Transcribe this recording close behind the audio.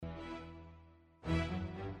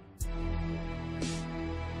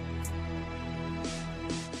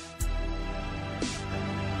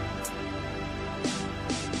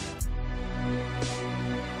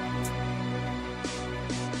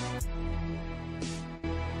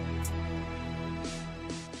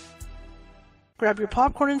Grab your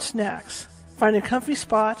popcorn and snacks. Find a comfy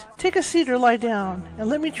spot, take a seat or lie down, and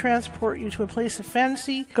let me transport you to a place of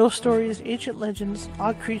fantasy, ghost stories, ancient legends,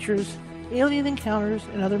 odd creatures, alien encounters,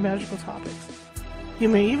 and other magical topics. You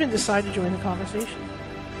may even decide to join the conversation.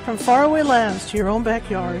 From faraway lands to your own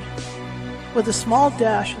backyard, with a small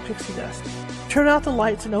dash of pixie dust, turn out the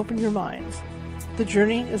lights and open your minds. The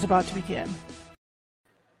journey is about to begin.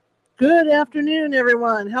 Good afternoon,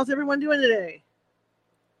 everyone. How's everyone doing today?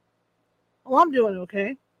 Well, I'm doing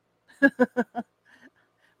okay.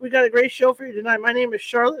 We got a great show for you tonight. My name is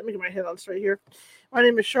Charlotte. Let me get my head on straight here. My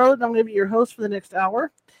name is Charlotte, and I'm going to be your host for the next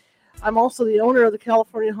hour. I'm also the owner of the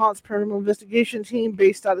California Haunts Paranormal Investigation Team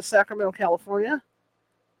based out of Sacramento, California.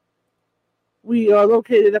 We are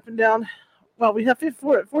located up and down, well, we have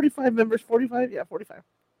 45 members. 45? Yeah, 45.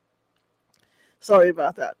 Sorry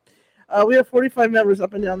about that. We have 45 members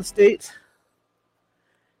up and down the state.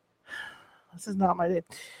 This is not my name.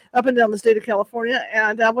 Up and down the state of California.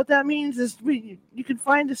 And what that means is you can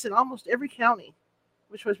find us in almost every county,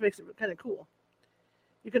 which makes it kind of cool.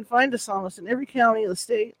 You can find us almost in every county of the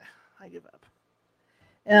state. I give up.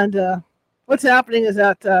 And what's happening is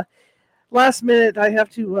that last minute I have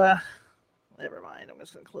to, never mind, I'm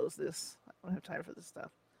just going to close this. I don't have time for this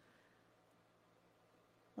stuff.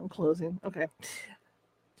 I'm closing. Okay.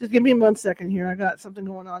 Just give me 1 second here. I got something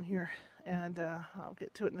going on here, and I'll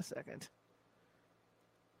get to it in a second.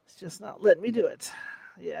 It's just not letting me do it.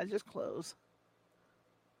 Yeah, just close.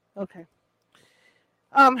 Okay.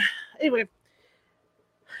 Anyway.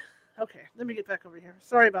 Okay, let me get back over here.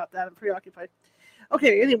 Sorry about that. I'm preoccupied.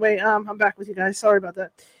 Okay, anyway, I'm back with you guys. Sorry about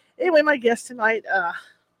that. Anyway, my guest tonight,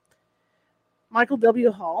 Michael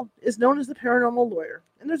W. Hall, is known as the paranormal lawyer.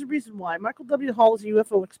 And there's a reason why. Michael W. Hall is a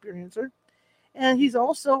UFO experiencer. And he's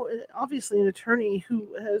also, obviously, an attorney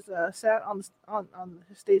who has sat on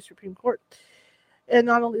the state Supreme Court. And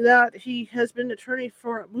not only that, he has been an attorney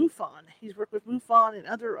for MUFON. He's worked with MUFON and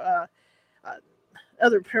other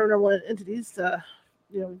paranormal entities,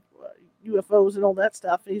 UFOs and all that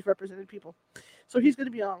stuff. And he's represented people. So he's going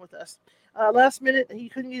to be on with us. Last minute, he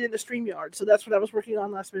couldn't get into StreamYard, so that's what I was working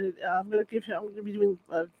on last minute. I'm going to be doing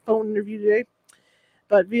a phone interview today.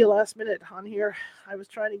 But via last minute on here, I was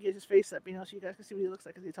trying to get his face up, so you guys can see what he looks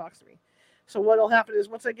like as he talks to me. So what will happen is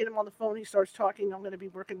once I get him on the phone, he starts talking. I'm going to be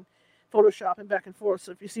working Photoshop and back and forth.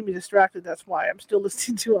 So if you see me distracted, that's why. I'm still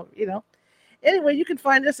listening to him, Anyway, you can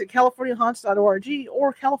find us at CaliforniaHaunts.org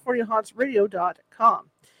or CaliforniaHauntsRadio.com.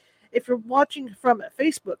 If you're watching from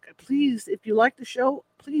Facebook, please, if you like the show,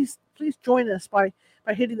 please join us by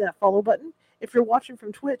hitting that follow button. If you're watching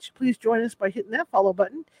from Twitch, please join us by hitting that follow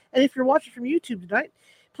button. And if you're watching from YouTube tonight,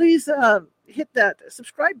 please hit that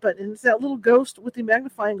subscribe button. It's that little ghost with the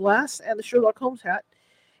magnifying glass and the Sherlock Holmes hat.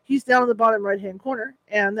 He's down in the bottom right-hand corner,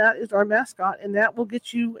 and that is our mascot, and that will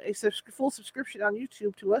get you a full subscription on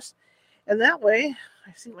YouTube to us. And that way,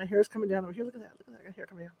 I see my hair is coming down over here. Look at that. Look at that hair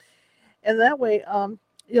coming down. And that way,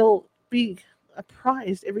 you'll be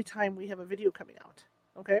apprised every time we have a video coming out.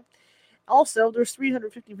 Okay? Also, there's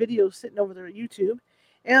 350 videos sitting over there at YouTube,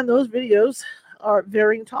 and those videos are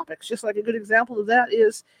varying topics. Just like a good example of that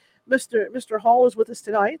is Mr. Hall is with us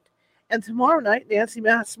tonight, and tomorrow night,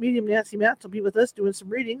 medium Nancy Matz will be with us doing some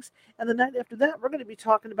readings, and the night after that, we're going to be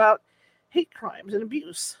talking about hate crimes and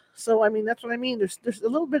abuse. So, that's what I mean. There's a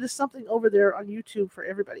little bit of something over there on YouTube for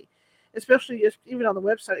everybody, especially even on the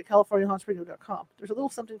website at CaliforniaHauntsRadio.com. There's a little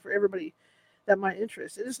something for everybody that might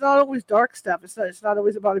interest. And it's not always dark stuff. It's not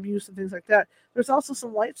always about abuse and things like that. There's also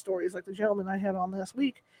some light stories, like the gentleman I had on last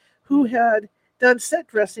week, who had done set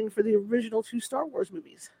dressing for the original 2 Star Wars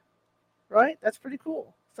movies. Right? That's pretty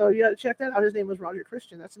cool. So you got to check that out. His name was Roger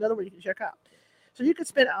Christian. That's another one you can check out. So you can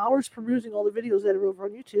spend hours perusing all the videos that are over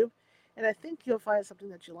on YouTube, and I think you'll find something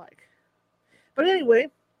that you like. But anyway,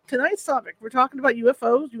 tonight's topic, we're talking about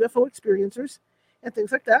UFOs, UFO experiencers, and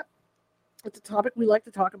things like that. It's a topic we like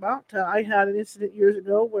to talk about. I had an incident years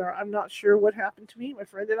ago where I'm not sure what happened to me, my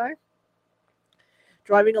friend and I,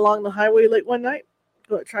 driving along the highway late one night,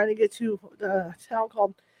 trying to get to a town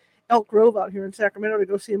called Elk Grove out here in Sacramento to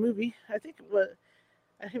go see a movie. I think it was,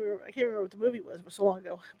 I can't remember what the movie was. It was so long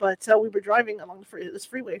ago. But we were driving along this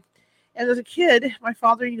freeway. And as a kid, my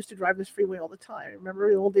father used to drive this freeway all the time. I remember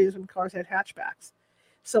the old days when cars had hatchbacks.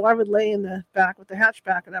 So I would lay in the back with the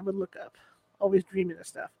hatchback, and I would look up, always dreaming of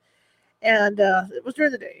stuff. And it was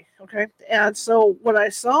during the day, okay? And so what I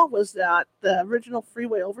saw was that the original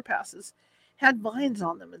freeway overpasses had vines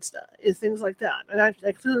on them and stuff, things like that. And I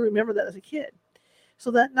clearly remember that as a kid. So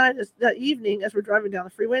that evening, as we're driving down the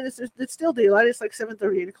freeway, and it's still daylight, it's like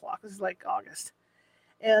 7:30, 8 o'clock. This is like August.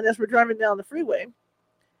 And as we're driving down the freeway,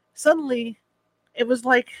 suddenly it was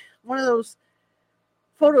like one of those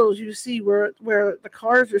photos you see where the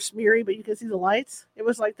cars are smeary, but you can see the lights. It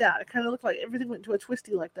was like that. It kind of looked like everything went into a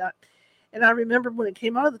twisty like that. And I remember when it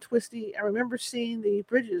came out of the twisty, I remember seeing the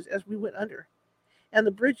bridges as we went under. And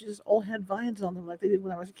the bridges all had vines on them like they did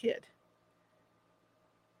when I was a kid.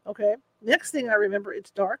 Okay. Next thing I remember,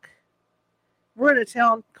 it's dark. We're in a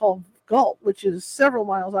town called Galt, which is several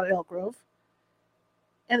miles out of Elk Grove.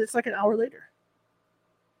 And it's like an hour later.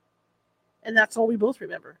 And that's all we both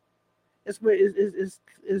remember is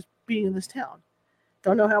being in this town.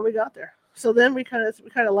 Don't know how we got there. So then we kind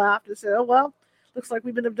of laughed and said, "Oh well, looks like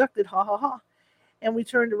we've been abducted, ha ha ha." And we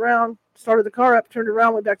turned around, started the car up, turned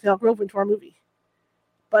around, went back to Elk Grove, went to our movie.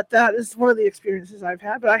 But that is one of the experiences I've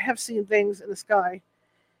had. But I have seen things in the sky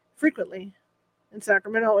frequently in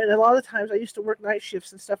Sacramento, and a lot of times I used to work night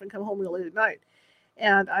shifts and stuff and come home real late at night,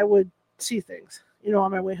 and I would see things,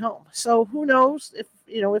 on my way home. So who knows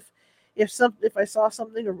if I saw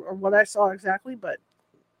something or what I saw exactly, but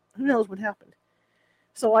who knows what happened.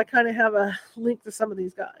 So I kind of have a link to some of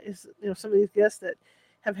these guys, some of these guests that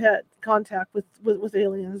have had contact with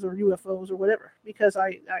aliens or UFOs or whatever, because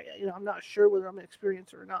I'm not sure whether I'm an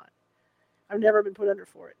experiencer or not. I've never been put under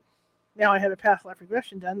for it. Now I had a past life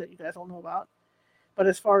regression done that you guys all know about, but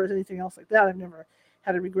as far as anything else like that, I've never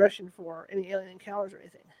had a regression for any alien encounters or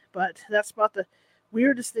anything. But that's about the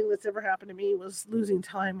weirdest thing that's ever happened to me, was losing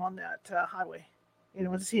time on that highway,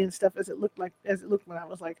 and seeing stuff as it looked when I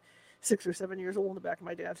was like 6 or 7 years old in the back of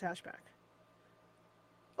my dad's hatchback.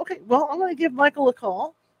 Okay, well, I'm going to give Michael a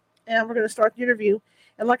call, and we're going to start the interview.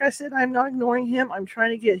 And like I said, I'm not ignoring him. I'm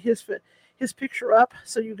trying to get his picture up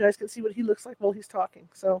so you guys can see what he looks like while he's talking.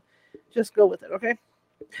 So just go with it, okay?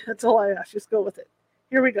 That's all I ask. Just go with it.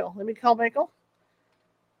 Here we go. Let me call Michael.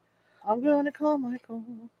 I'm going to call Michael.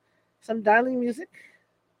 Some dialing music.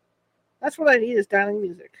 That's what I need, is dialing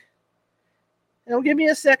music. And it'll give me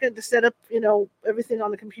a second to set up, everything on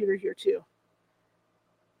the computer here too.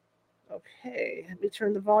 Okay, let me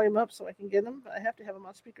turn the volume up so I can get them. But I have to have them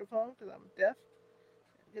on speakerphone because I'm deaf.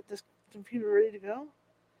 Get this computer ready to go.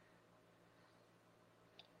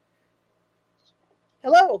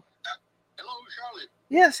 Hello. Hello, Charlotte.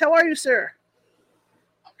 Yes, how are you, sir?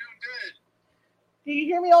 I'm doing good. Do you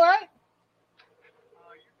hear me all right?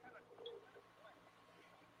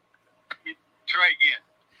 Try again.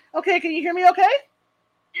 Okay, can you hear me okay?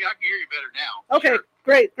 Yeah, I can hear you better now. Okay, sure.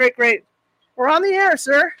 Great. We're on the air,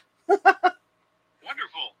 sir.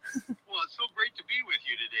 Wonderful. Well, it's so great to be with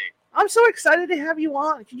you today. I'm so excited to have you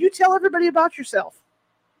on. Can you tell everybody about yourself?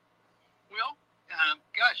 Well,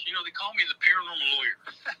 gosh, they call me the paranormal lawyer.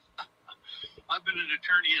 I've been an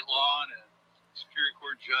attorney at law and a Superior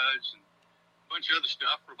Court judge and a bunch of other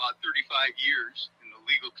stuff for about 35 years in the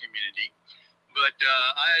legal community. But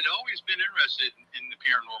I had always been interested in the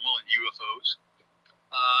paranormal and UFOs.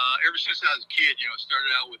 Ever since I was a kid, started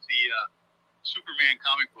out with the Superman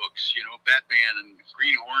comic books, Batman and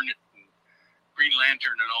Green Hornet and Green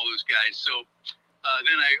Lantern and all those guys. So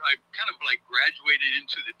then I kind of like graduated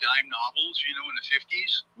into the dime novels, in the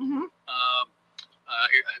 50s. Mm-hmm.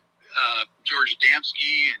 George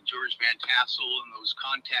Adamski and George Van Tassel and those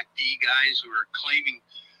contactee guys who are claiming,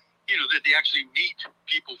 that they actually meet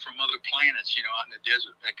people from other planets, out in the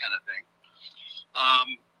desert, that kind of thing.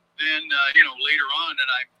 Then, later on, and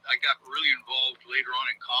I got really involved later on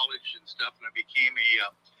in college and stuff, and I became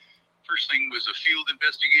first thing was a field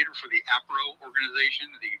investigator for the APRO organization,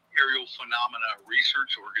 the Aerial Phenomena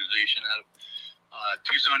Research Organization out of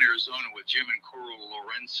Tucson, Arizona, with Jim and Coral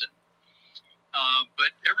Lorenzen.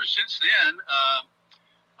 But ever since then,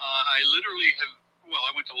 I literally have,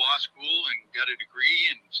 I went to law school and got a degree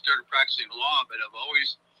and started practicing law, but I've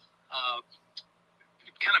always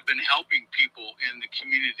kind of been helping people in the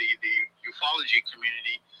community, the ufology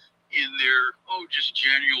community, in their, just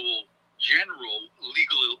general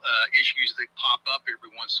legal issues that pop up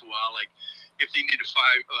every once in a while, like if they need to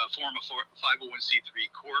form a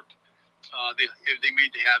 501c3 corp, they may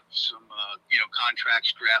have some,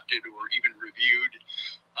 contracts drafted or even reviewed.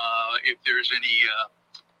 If there's any,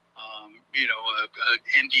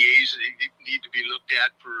 NDAs that need to be looked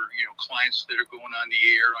at for, clients that are going on the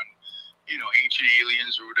air on, ancient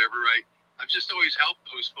aliens or whatever. I've just always helped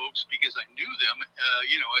those folks because I knew them,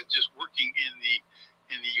 just working in the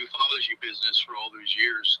ufology business for all those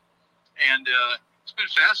years. And it's been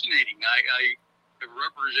fascinating. I have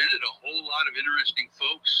represented a whole lot of interesting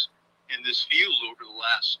folks in this field over the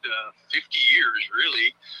last 50 years,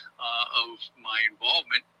 really, of my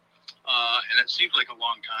involvement. And it seems like a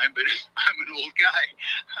long time, but I'm an old guy,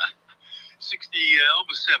 60,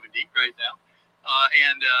 almost 70 right now.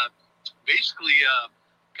 And basically, I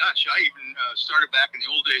even started back in the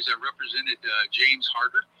old days. I represented James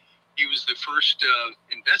Harder He was the first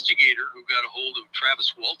investigator who got a hold of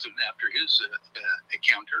Travis Walton after his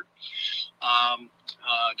encounter.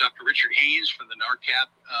 Dr. Richard Haynes from the NARCAP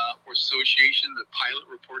Association, the pilot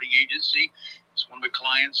reporting agency, is one of my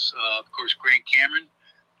clients. Of course, Grant Cameron,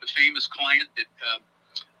 the famous client that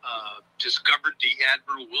discovered the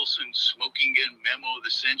Admiral Wilson smoking gun memo of the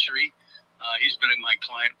century. He's been my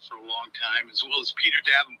client for a long time, as well as Peter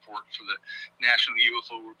Davenport for the National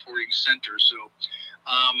UFO Reporting Center. So,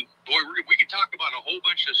 boy, we could talk about a whole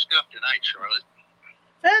bunch of stuff tonight, Charlotte.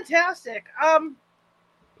 Fantastic.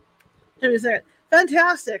 Who is that?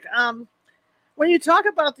 Fantastic. When you talk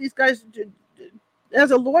about these guys as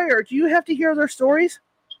a lawyer, do you have to hear their stories?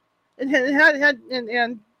 And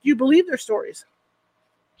do you believe their stories?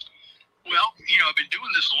 Well, I've been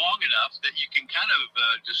doing this long enough that you can kind of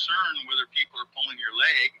discern whether people are pulling your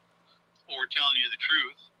leg or telling you the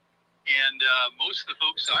truth. And most of the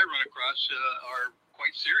folks I run across are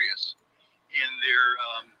quite serious in their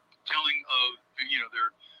telling of,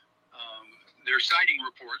 their sighting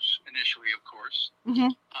reports initially, of course, and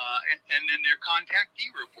then their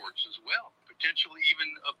contactee reports as well, potentially even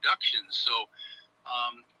abductions. So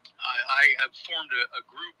I have formed a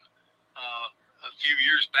group a few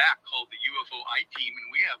years back called the UFO I-Team, and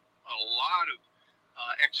we have a lot of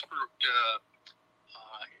expert,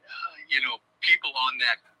 people on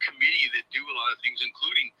that committee that do a lot of things,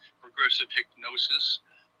 including progressive hypnosis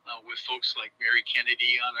with folks like Mary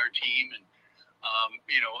Kennedy on our team, and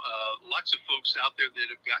lots of folks out there that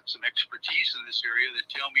have got some expertise in this area that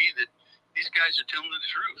tell me that these guys are telling the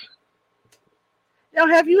truth. Now,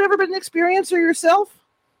 have you ever been an experiencer yourself?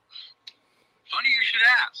 Funny you should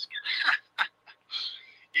ask.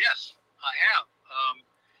 Yes, I have.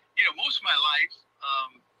 Most of my life,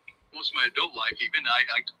 most of my adult life even,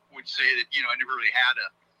 I would say that, I never really had a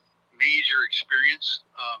major experience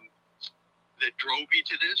that drove me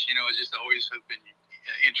to this. I just always have been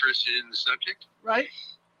interested in the subject. Right.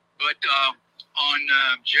 But on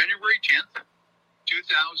January 10th,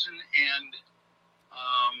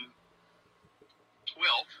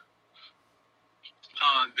 2012,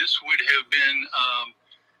 this would have been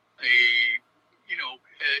in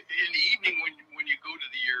the evening when you go to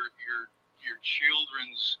your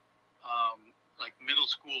children's like middle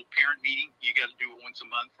school parent meeting. You got to do it once a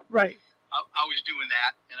month. Right. I was doing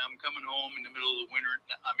that, and I'm coming home in the middle of the winter.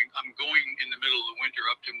 I'm going in the middle of the winter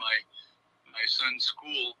up to my son's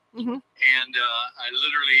school, and I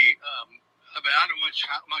literally, I don't know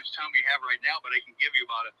how much time we have right now, but I can give you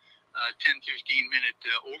about a 10-15 minute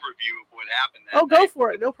overview of what happened that go night. for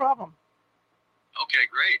it. No problem. Okay,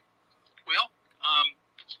 great. Well,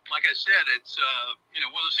 like I said, it's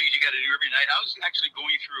one of those things you got to do every night. I was actually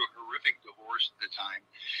going through a horrific divorce at the time,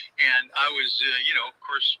 and I was, of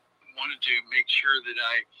course, wanted to make sure that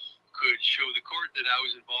I could show the court that I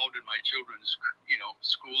was involved in my children's,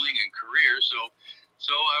 schooling and career. So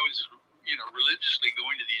I was, religiously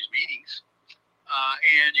going to these meetings,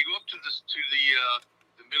 and you go up to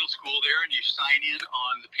the middle school there, and you sign in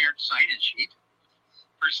on the parent sign-in sheet.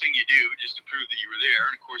 First thing you do, just to prove that you were there,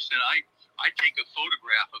 and of course, then I take a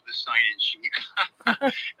photograph of the sign-in sheet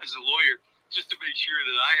as a lawyer, just to make sure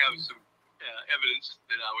that I have some evidence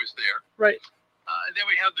that I was there. Right. And then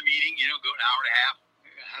we have the meeting, go an hour and a half,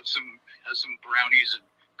 have some brownies and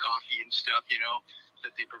coffee and stuff,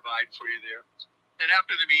 that they provide for you there. Then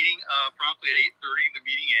after the meeting, promptly at 8:30, the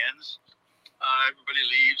meeting ends. Everybody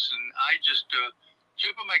leaves, and I just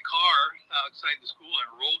jump in my car outside the school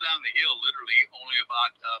and roll down the hill, literally only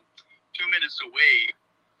about 2 minutes away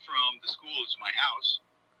from the school is my house.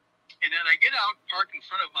 And then I get out, park in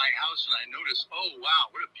front of my house, and I notice, oh, wow,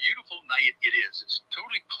 what a beautiful night it is. It's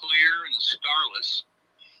totally clear and starless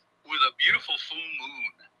with a beautiful full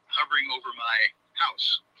moon hovering over my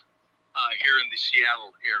house here in the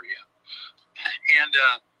Seattle area. And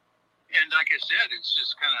like I said, it's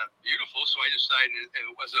just kind of beautiful. So I decided,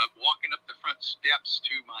 as I'm walking up the front steps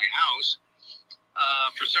to my house,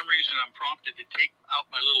 for some reason I'm prompted to take out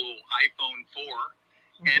my little iPhone 4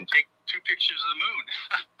 and take 2 pictures of the moon.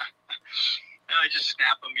 And I just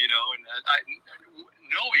snap them, and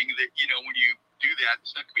knowing that, when you do that,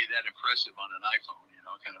 it's not going to be that impressive on an iPhone,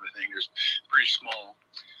 kind of a thing. It's pretty small.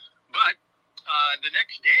 But the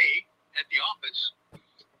next day at the office,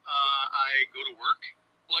 I go to work,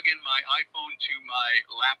 plug in my iPhone to my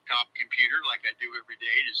laptop computer like I do every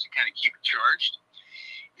day just to kind of keep it charged.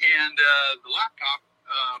 And the laptop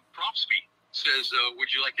prompts me, says,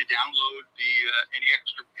 would you like to download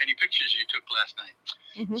any pictures you took last night?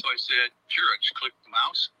 So I said, sure. I just clicked the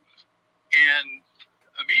mouse, and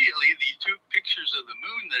immediately the 2 pictures of the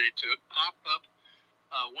moon that I took pop up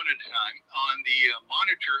one at a time on the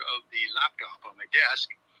monitor of the laptop on my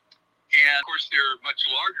desk. And of course, they're much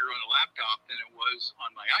larger on a laptop than it was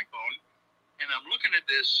on my iPhone. And I'm looking at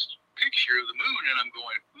this picture of the moon, and I'm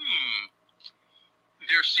going,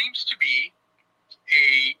 there seems to be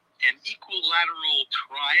an equilateral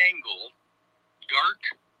triangle, dark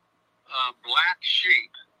black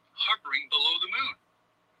shape hovering below the moon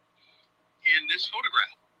in this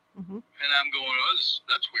photograph. And I'm going, oh,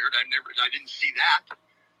 that's weird. I didn't see that,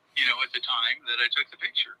 at the time that I took the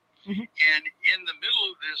picture. And in the middle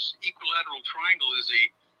of this equilateral triangle is a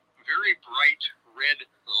very bright red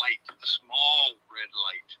light, a small red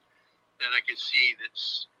light that I could see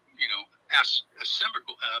that's,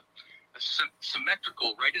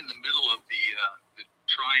 symmetrical right in the middle of the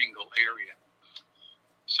triangle area.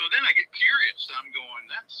 So then I get curious. I'm going,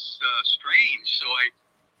 that's strange. So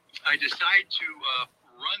I decide to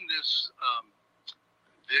run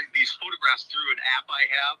these photographs through an app I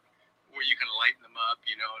have where you can lighten them up,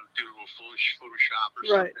 do a little Photoshop or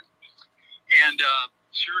something. And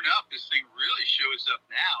sure enough, this thing really shows up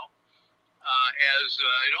now as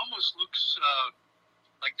it almost looks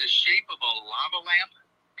like the shape of a lava lamp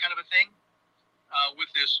kind of a thing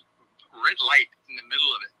with this red light in the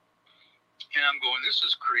middle of it. And I'm going, this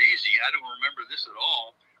is crazy. I don't remember this at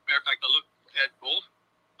all. Matter of fact, I looked at both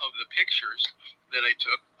of the pictures that I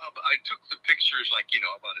took. I took the pictures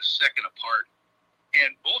about a second apart,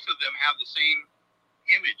 and both of them have the same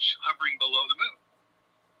image hovering below the moon.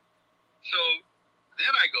 So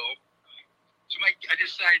then I go, I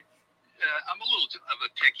decide, I'm a little of a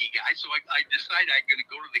techie guy, so I decide I'm going to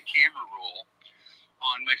go to the camera roll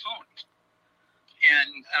on my phone.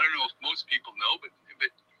 And I don't know if most people know, but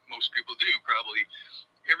most people do probably.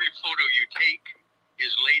 Every photo you take is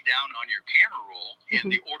laid down on your camera roll in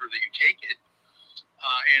the order that you take it,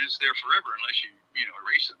 and it's there forever unless you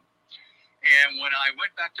erase them. And when I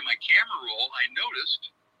went back to my camera roll, I noticed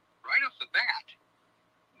right off the bat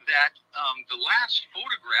that the last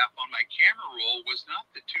photograph on my camera roll was not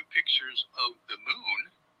the two pictures of the moon,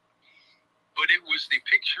 but it was the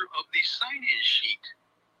picture of the sign-in sheet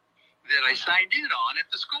that I signed in on at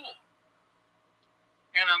the school.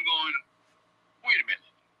 And I'm going, wait a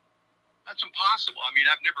minute, that's impossible. I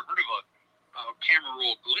mean, I've never heard of a camera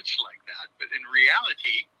roll glitch like that, but in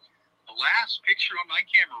reality, the last picture on my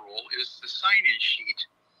camera roll is the sign-in sheet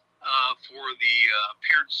for the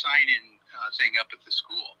parent sign-in thing up at the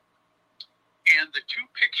school. And the two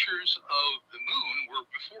pictures of the moon were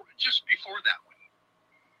just before that one.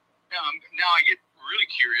 Now I get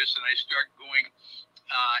really curious, and I start going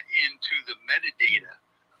into the metadata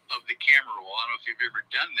of the camera roll. I don't know if you've ever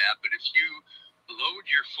done that, but if you load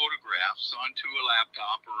your photographs onto a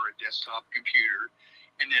laptop or a desktop computer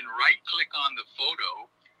and then right-click on the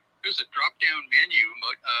photo, there's a drop-down menu,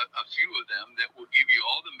 a few of them, that will give you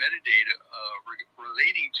all the metadata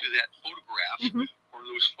relating to that photograph or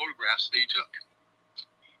those photographs that you took.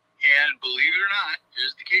 And believe it or not,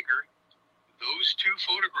 here's the kicker, those two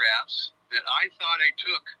photographs that I thought I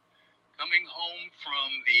took coming home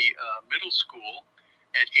from the middle school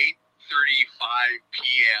at 8:35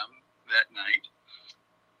 p.m. that night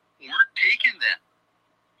weren't taken then.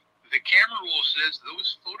 The camera roll says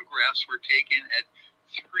those photographs were taken at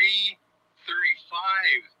 3:35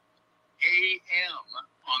 a.m.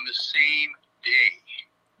 on the same day.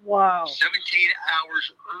 Wow. 17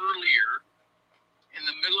 hours earlier in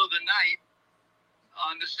the middle of the night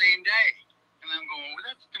on the same day. And I'm going, well,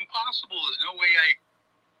 that's impossible. There's no way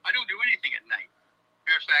I don't do anything at night.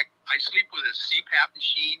 Matter of fact, I sleep with a CPAP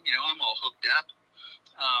machine. I'm all hooked up.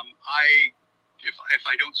 If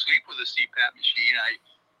I don't sleep with a CPAP machine,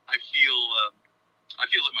 I feel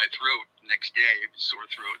it in my throat the next day, sore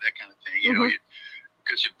throat, that kind of thing.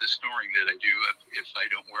 Because of the snoring that I do if I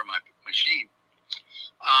don't wear my machine.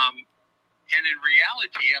 And in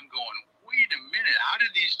reality, I'm going, wait a minute, how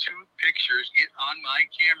did these two pictures get on my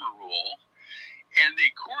camera roll? And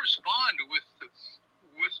they correspond with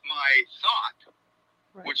my thought,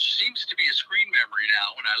 which seems to be a screen memory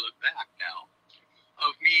now when I look back now,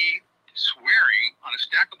 of me swearing on a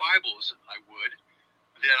stack of Bibles, I would,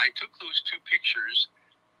 that I took those two pictures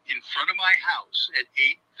in front of my house at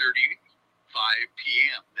 8:35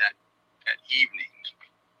 p.m. that evening.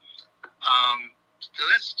 So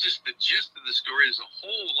that's just the gist of the story. There's a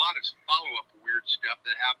whole lot of follow-up weird stuff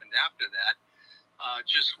that happened after that,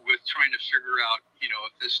 just with trying to figure out,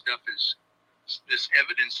 if this stuff this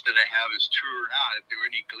evidence that I have is true or not, if there were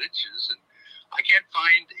any glitches. And I can't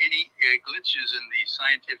find any glitches in the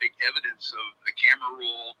scientific evidence of the camera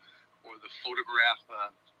roll or the photograph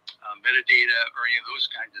metadata or any of those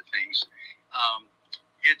kinds of things.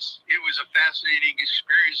 It was a fascinating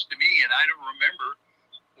experience to me, and I don't remember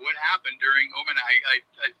what happened during. Oh man,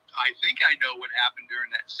 I think I know what happened during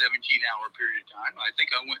that 17-hour period of time. I think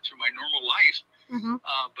I went through my normal life,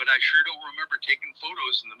 but I sure don't remember taking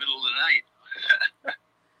photos in the middle of the night.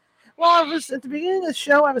 Well, I was at the beginning of the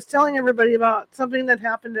show. I was telling everybody about something that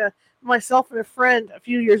happened to myself and a friend a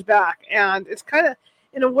few years back, and it's kind of,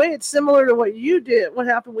 in a way, it's similar to what you did. What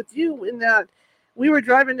happened with you in that we were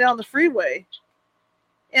driving down the freeway,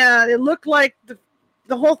 and it looked like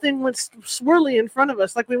the whole thing went swirly in front of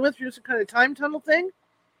us, like we went through some kind of time tunnel thing.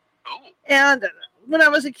 Oh. And when I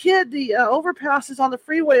was a kid, the overpasses on the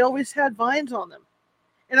freeway always had vines on them.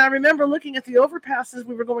 And I remember looking at the overpasses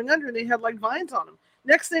we were going under, and they had like vines on them.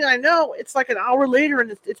 Next thing I know, it's like an hour later,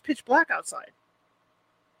 and it's pitch black outside.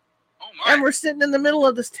 Oh my. And we're sitting in the middle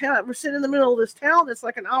of this town. That's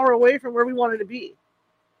like an hour away from where we wanted to be.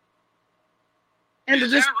 And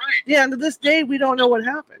Is that right? Yeah, and to this day, we don't know what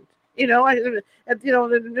happened. In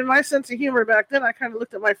my sense of humor back then, I kind of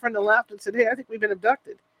looked at my friend and laughed and said, "Hey, I think we've been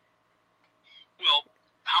abducted." Well,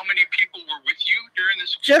 how many people were with you during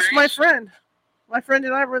this experience? Just my friend. My friend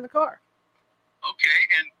and I were in the car. Okay,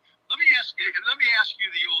 and let me ask you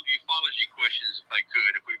the old ufology questions, if I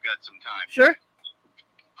could, if we've got some time. Sure.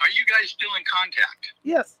 Are you guys still in contact?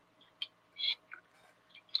 Yes.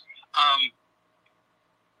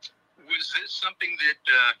 Was this something that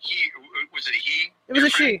was it a he? It was a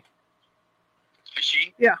she. A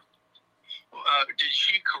she? Yeah. Did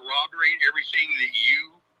she corroborate everything that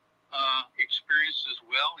you experienced as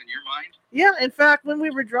well in your mind? Yeah, in fact, when we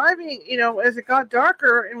were driving, as it got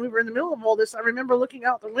darker and we were in the middle of all this, I remember looking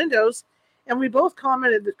out the windows, and we both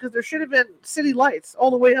commented that because there should have been city lights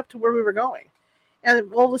all the way up to where we were going.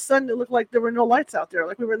 And all of a sudden, it looked like there were no lights out there,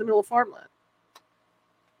 like we were in the middle of farmland.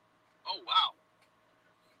 Oh, wow.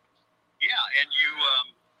 Yeah, and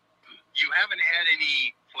you haven't had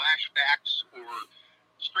any flashbacks or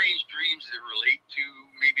strange dreams that relate to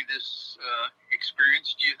maybe this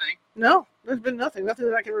experience, do you think? No, there's been nothing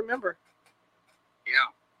that I can remember.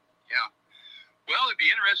 Yeah. Well, it'd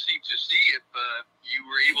be interesting to see if you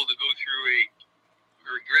were able to go through a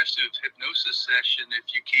regressive hypnosis session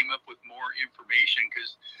if you came up with more information,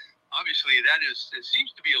 because obviously it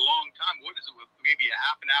seems to be a long time. What is it, maybe a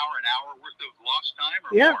half an hour worth of lost time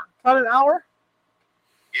or more? About an hour.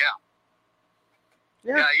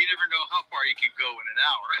 Yeah, you never know how far you could go in an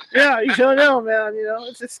hour. Yeah, you don't know, man.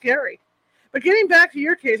 It's just scary. But getting back to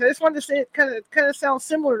your case, I just wanted to say it kind of sounds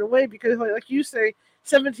similar in a way, because like you say,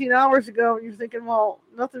 17 hours ago, and you're thinking, well,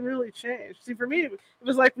 nothing really changed. See, for me, it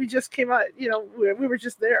was like we just came out, we were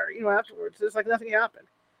just there, afterwards. It's like nothing happened.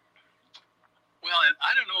 Well, and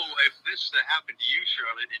I don't know if this happened to you,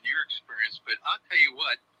 Charlotte, in your experience, but I'll tell you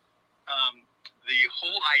what, the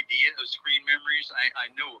whole idea of screen memories I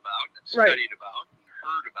know about, and studied about, and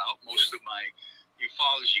heard about most of my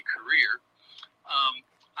ufology career.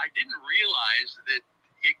 I didn't realize that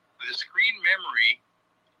the screen memory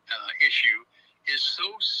issue is so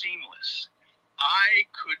seamless. I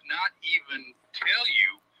could not even tell you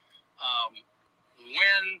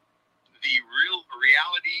when the real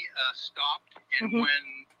reality stopped and when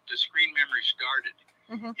the screen memory started.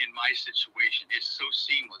 In my situation, it's so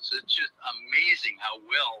seamless. It's just amazing how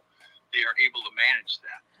well they are able to manage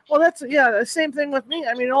that. Well, that's the same thing with me.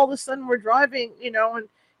 I mean, all of a sudden we're driving, and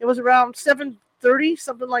it was around 7:30,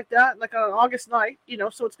 something like that, like on an August night,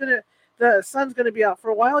 so the sun's gonna be out for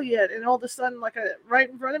a while yet, and all of a sudden, like right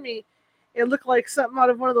in front of me, it looked like something out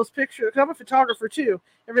of one of those pictures. 'Cause I'm a photographer too.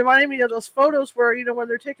 It reminded me of those photos where when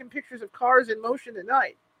they're taking pictures of cars in motion at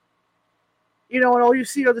night. And all you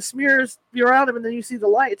see are the smears around them, and then you see the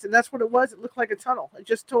lights, and that's what it was. It looked like a tunnel. It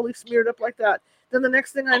just totally smeared up like that. Then the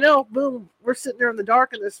next thing I know, boom, we're sitting there in the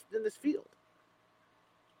dark in this field.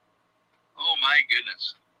 Oh my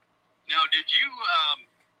goodness! Now, did you,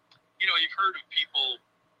 you've heard of people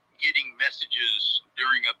getting messages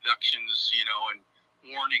during abductions, and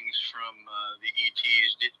warnings from the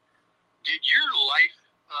ETs. Did your life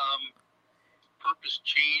purpose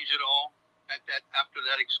change at all after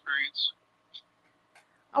that experience?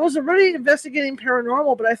 I was already investigating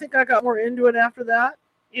paranormal, but I think I got more into it after that.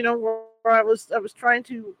 Where I was trying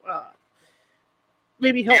to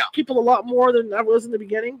maybe help people a lot more than I was in the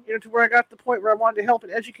beginning. To where I got to the point where I wanted to help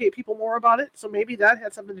and educate people more about it. So maybe that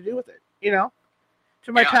had something to do with it.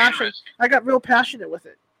 To my passion, I got real passionate with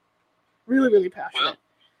it. Really, really passionate. Well,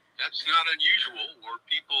 that's not unusual. Where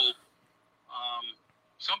people,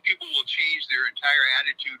 some people will change their entire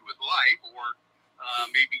attitude with life, or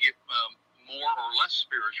maybe get more or less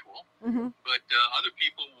spiritual, but other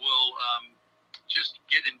people will just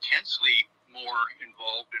get intensely more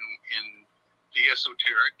involved in the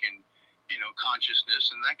esoteric and consciousness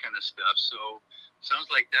and that kind of stuff. So sounds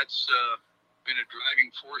like that's been a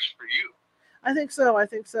driving force for you. I think so. I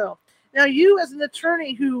think so. Now, you as an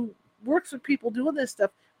attorney who works with people doing this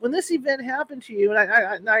stuff, when this event happened to you,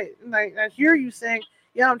 and I hear you saying,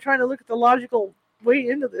 "Yeah, I'm trying to look at the logical way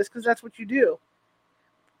into this because that's what you do."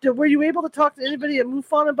 Were you able to talk to anybody at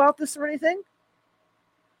MUFON about this or anything?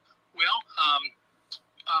 Well,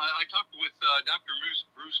 I talked with Dr.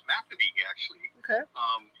 Bruce McAfee, actually. Okay.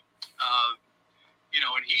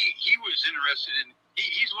 And he was interested in,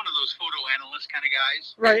 he's one of those photo analyst kind of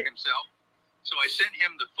guys, right, himself. So I sent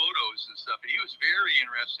him the photos and stuff, and he was very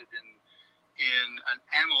interested in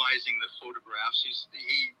analyzing the photographs.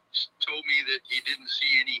 He told me that he didn't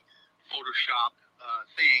see any Photoshop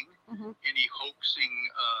thing, any hoaxing,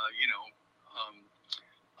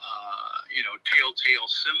 telltale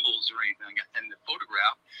symbols or anything in the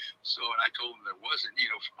photograph. So, and I told him there wasn't,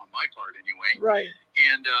 on my part anyway. Right.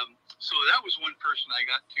 And so that was one person I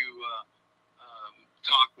got to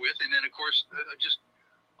talk with. And then, of course, just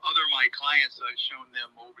other my clients, I've shown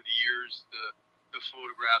them over the years the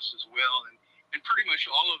photographs as well. And pretty much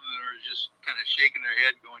all of them are just kind of shaking their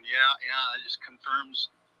head going, yeah, it just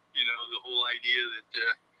confirms, the whole idea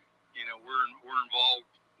that, we're involved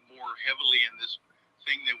more heavily in this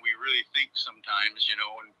thing than we really think sometimes, and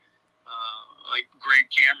like Grant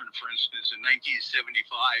Cameron, for instance, in 1975,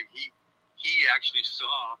 he actually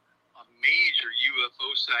saw a major UFO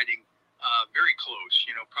sighting very close,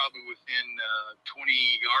 probably within 20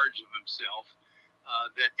 yards of himself,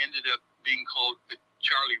 that ended up being called the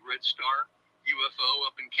Charlie Red Star UFO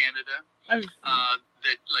up in Canada,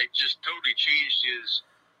 that just totally changed his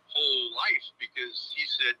whole life, because he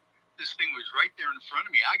said, this thing was right there in front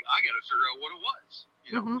of me. I got to figure out what it was,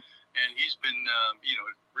 And he's been,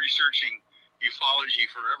 researching ufology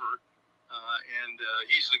forever, and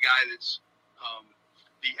he's the guy that's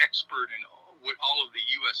the expert in what all of the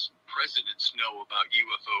U.S. presidents know about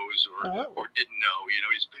UFOs or didn't know.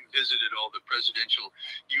 He's visited all the presidential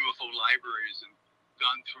UFO libraries and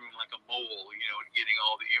gone through them like a mole, getting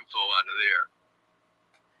all the info out of there.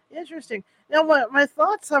 Interesting. Now, my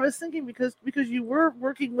thoughts, I was thinking, because you were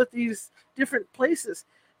working with these different places,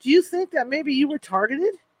 do you think that maybe you were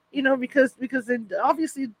targeted? Because then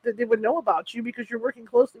obviously they would know about you because you're working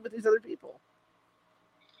closely with these other people.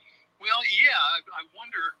 Well, yeah, I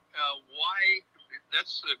wonder why.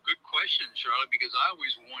 That's a good question, Charlotte, because I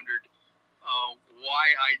always wondered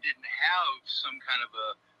why I didn't have some kind of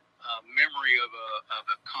a memory of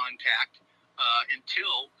a contact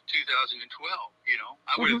until 2012.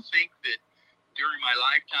 I would have think that during my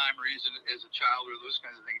lifetime or as a child or those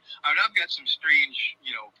kinds of things. I mean, I've got some strange,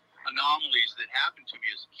 anomalies that happened to me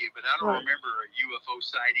as a kid, but I don't remember a UFO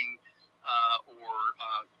sighting or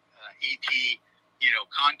ET,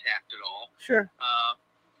 contact at all. Sure.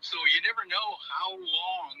 So you never know how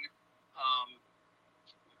long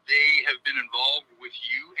they have been involved with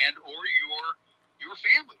you and or your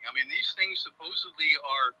family. I mean, these things supposedly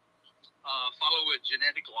are follow a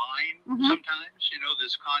genetic line sometimes,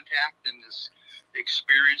 this contact and this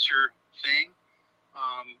experiencer thing.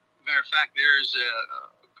 Matter of fact, there's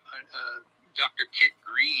Dr. Kit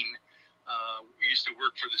Green, used to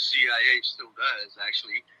work for the CIA, still does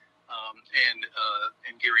actually,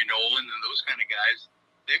 and Gary Nolan and those kind of guys.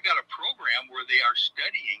 They've got a program where they are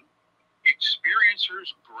studying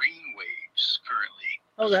experiencers' brain waves currently.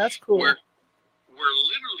 Oh, that's cool. Where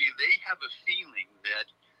literally they have a feeling that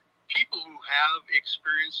people who have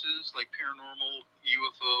experiences like paranormal,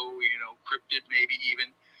 UFO, cryptid maybe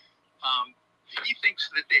even, he thinks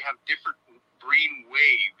that they have different brain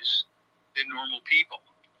waves than normal people.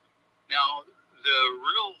 Now, the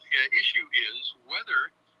real issue is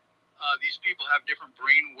whether these people have different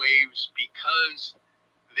brain waves because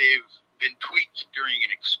they've been tweaked during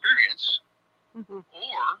an experience,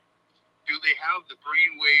 or do they have the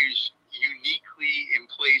brain waves uniquely in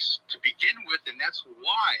place to begin with, and that's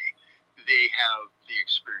why they have the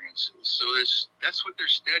experiences. So that's what their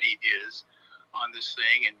study is on this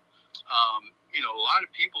thing. And, a lot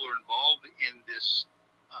of people are involved in this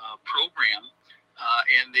program,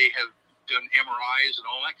 and they have done MRIs and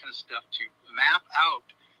all that kind of stuff to map out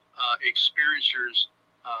experiencers'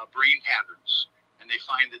 brain patterns, and they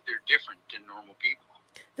find that they're different than normal people.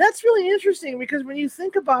 That's really interesting, because when you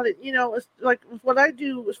think about it, it's like what I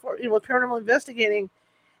do is for with paranormal investigating,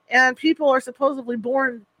 and people are supposedly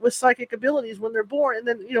born with psychic abilities when they're born, and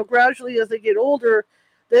then gradually as they get older,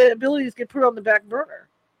 the abilities get put on the back burner.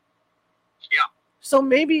 Yeah. So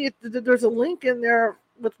maybe there's a link in there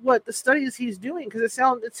with what the studies he's doing, because it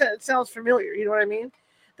sounds familiar. You know what I mean?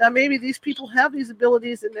 That maybe these people have these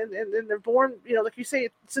abilities, and they're born. Like you say,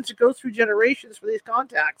 since it goes through generations for these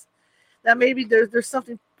contacts, that maybe there's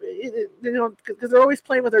something, because they're always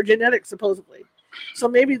playing with our genetics supposedly. So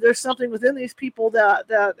maybe there's something within these people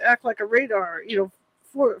that act like a radar,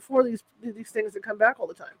 for these things that come back all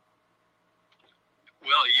the time.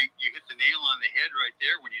 Well, you hit the nail on the head right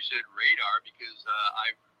there when you said radar, because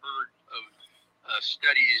I've heard of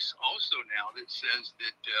studies also now that says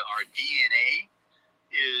that our DNA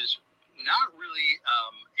is not really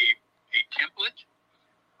a template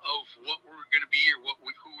of what we're going to be or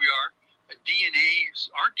who we are. Our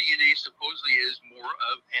DNA supposedly is more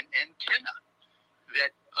of an antenna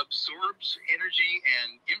that absorbs energy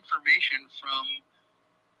and information from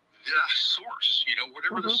the source,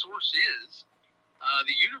 whatever the source is,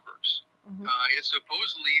 the universe. It's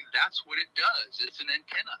supposedly that's what it does. It's an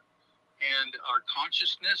antenna. And our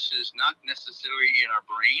consciousness is not necessarily in our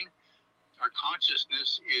brain. Our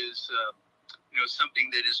consciousness is, something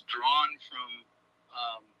that is drawn from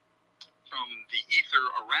the ether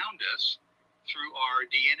around us through our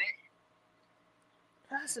DNA.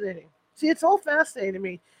 Fascinating. See, it's all fascinating to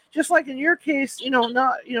me. Just like in your case,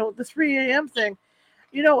 the 3 a.m. thing.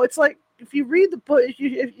 It's like if you read the book,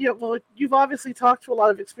 you've obviously talked to a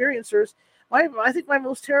lot of experiencers. I think my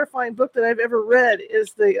most terrifying book that I've ever read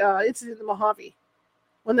is the Incident in the Mojave,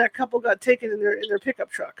 when that couple got taken in their pickup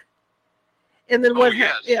truck. And then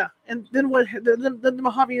and then the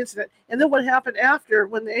Mojave incident, and then what happened after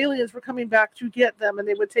when the aliens were coming back to get them, and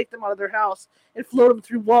they would take them out of their house and float them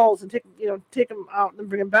through walls and take them out and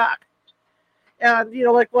bring them back. And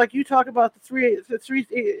like you talk about the 3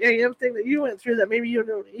 a.m. thing that you went through, that maybe you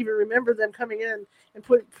don't even remember them coming in and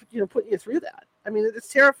putting you through that. I mean, it's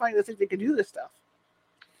terrifying to think they could do this stuff.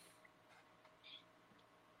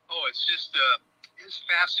 Oh, it's just it's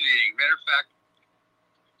fascinating. Matter of fact,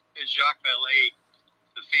 Jacques Vallée,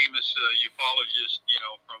 the famous ufologist,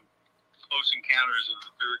 from Close Encounters of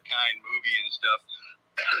the Third Kind movie and stuff,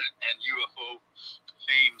 and UFO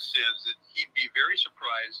fame, says that he'd be very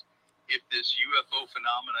surprised if this UFO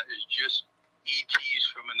phenomena is just ETs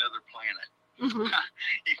from another planet.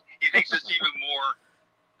 He thinks it's even more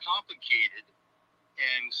complicated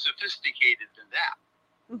and sophisticated than that.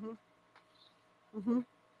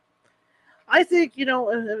 I think,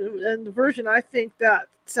 and the version I think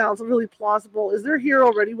that sounds really plausible is they're here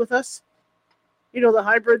already with us. The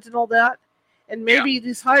hybrids and all that. And maybe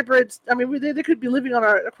these hybrids, I mean, they could be living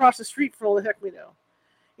across the street for all the heck we know.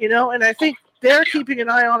 And I think they're keeping an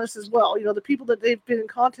eye on us as well. The people that they've been in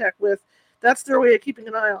contact with, that's their way of keeping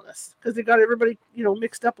an eye on us, because they got everybody,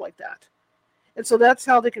 mixed up like that. And so that's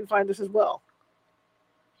how they can find us as well.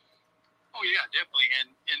 Oh, yeah, definitely.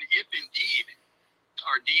 And if indeed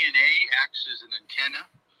our DNA acts as an antenna,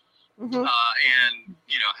 and,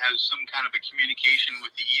 has some kind of a communication with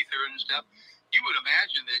the ether and stuff, you would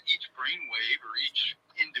imagine that each brainwave or each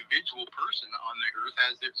individual person on the earth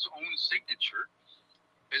has its own signature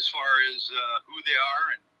as far as who they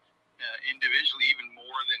are, and individually even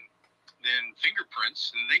more than fingerprints,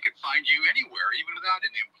 and they could find you anywhere, even without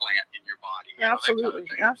an implant in your body. Absolutely,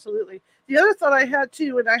 absolutely. The other thought I had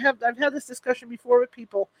too, and I've had this discussion before with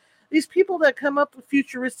people, these people that come up with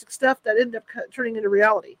futuristic stuff that end up turning into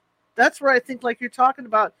reality. That's where I think, like you're talking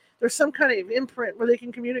about, there's some kind of imprint where they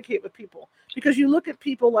can communicate with people. Because you look at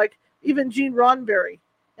people like even Gene Roddenberry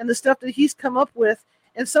and the stuff that he's come up with,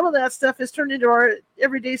 and some of that stuff has turned into our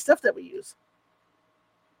everyday stuff that we use.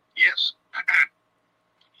 Yes.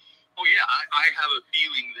 Oh, yeah. I have a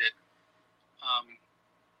feeling that,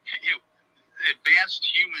 advanced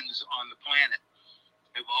humans on the planet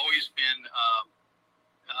have always been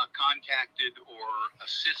contacted or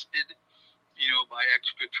assisted, by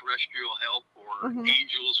extraterrestrial help or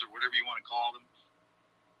angels or whatever you want to call them.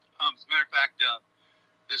 As a matter of fact,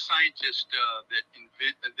 the scientist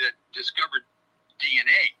that discovered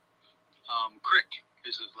DNA, Crick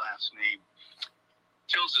is his last name,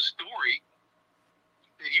 tells a story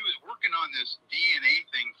that he was working on this DNA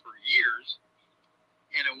thing for years,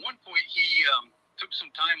 and at one point he took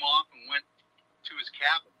some time off and went to his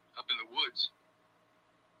cabin up in the woods,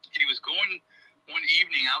 and he was going one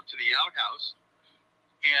evening out to the outhouse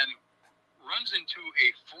and runs into a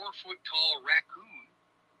 4-foot-tall raccoon.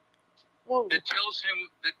 Whoa. that tells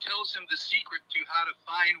him the secret to how to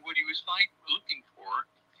find what he was looking for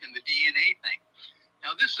in the DNA thing.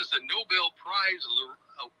 Now, this is a Nobel Prize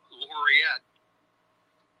laureate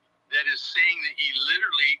that is saying that he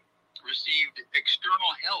literally received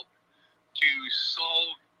external help to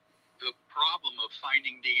solve the problem of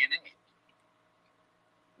finding DNA.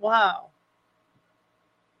 Wow.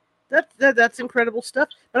 That's incredible stuff.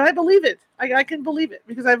 But I believe it. I can believe it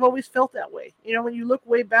because I've always felt that way. When you look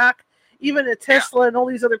way back, even at Tesla and all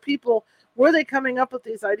these other people Where are they coming up with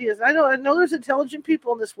these ideas? I know there's intelligent people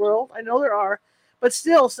in this world. I know there are, but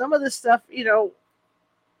still, some of this stuff,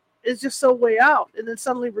 is just so way out, and then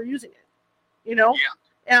suddenly we're using it. Yeah.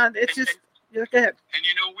 And it's just. Yeah, go ahead. And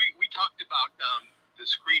we talked about the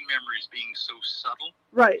screen memories being so subtle.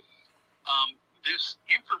 Right. This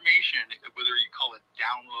information, whether you call it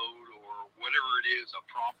download or whatever it is, a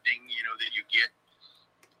prompting, that you get,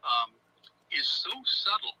 is so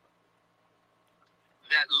subtle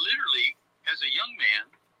that literally, as a young man,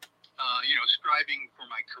 striving for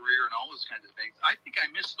my career and all those kinds of things, I think I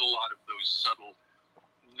missed a lot of those subtle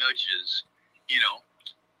nudges.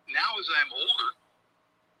 Now as I'm older,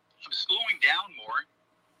 I'm slowing down more,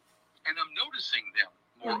 and I'm noticing them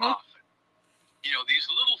more often. These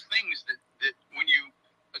little things that when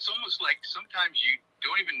it's almost like sometimes you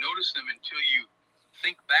don't even notice them until you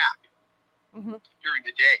think back during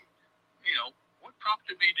the day. What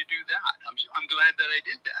prompted me to do that? I'm glad that I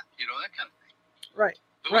did that. That kind of thing. Right.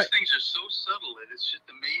 Those things are so subtle that it's just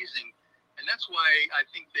amazing, and that's why I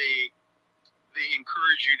think they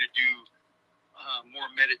encourage you to do more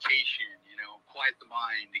meditation. Quiet the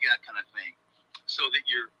mind, that kind of thing, so that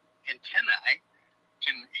your antennae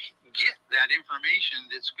can get that information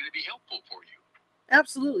that's going to be helpful for you.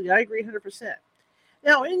 Absolutely, I agree 100%.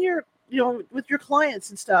 Now, in your, with your clients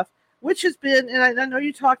and stuff, which has been, and I know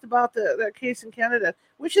you talked about that case in Canada,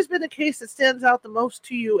 which has been the case that stands out the most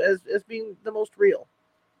to you as being the most real?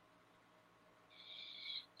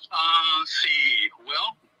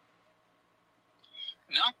 Well,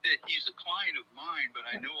 not that he's a client of mine, but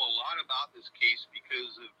I know a lot about this case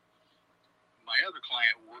because of my other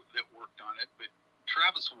client that worked on it. But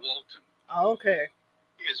Travis Walton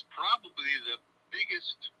is probably the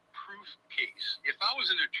biggest proof case. If I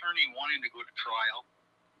was an attorney wanting to go to trial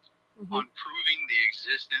on proving the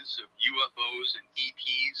existence of UFOs and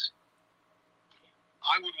ETs,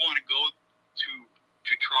 I would want to go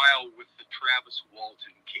to trial with the Travis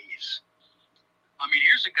Walton case. I mean,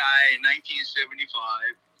 here's a guy in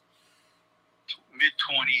 1975,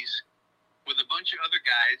 mid-20s, with a bunch of other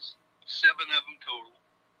guys, 7 of them total,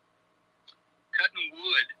 cutting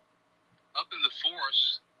wood up in the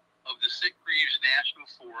forest of the Sitgreaves National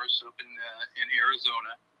Forest up in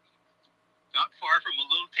Arizona, not far from a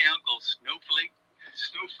little town called Snowflake,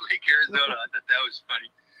 Arizona. I thought that was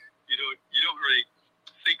funny. You don't really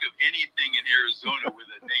think of anything in Arizona with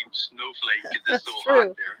a name Snowflake because it's so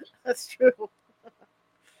hot there. That's true.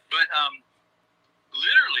 But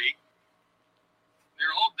literally,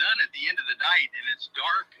 they're all done at the end of the night, and it's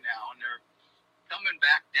dark now, and they're coming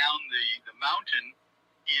back down the mountain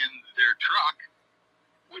in their truck,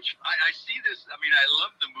 which I see this. I mean, I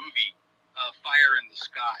love the movie Fire in the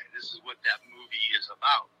Sky. This is what that movie is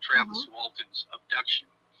about, Travis Walton's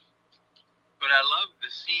abduction. But I love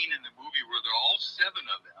the scene in the movie where they're all 7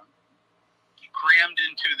 of them crammed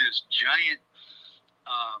into this giant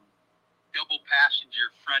double passenger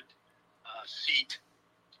front seat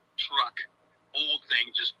truck, old thing,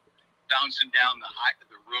 just bouncing down the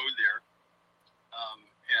road there,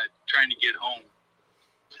 trying to get home.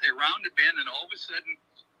 They round a bend, and all of a sudden,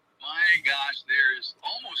 my gosh, there's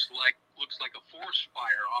looks like a forest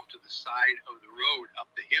fire off to the side of the road up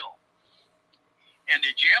the hill. And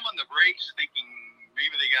they jam on the brakes thinking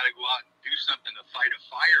maybe they got to go out and do something to fight a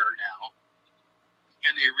fire now.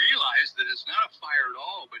 And they realize that it's not a fire at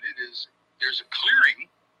all, but there's a clearing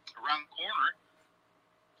around the corner,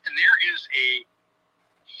 and there is a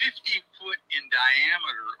 50-foot in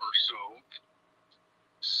diameter or so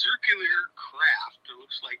circular craft that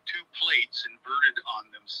looks like 2 plates inverted on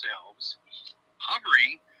themselves,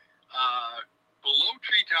 hovering below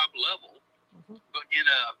treetop level, but in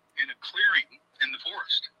a clearing in the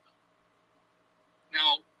forest.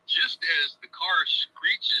 Now, just as the car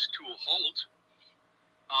screeches to a halt,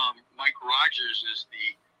 Mike Rogers is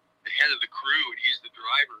the head of the crew, and he's the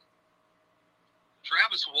driver.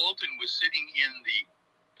 Travis Walton was sitting in the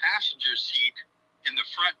passenger seat, in the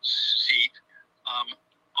front seat,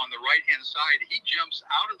 on the right-hand side. He jumps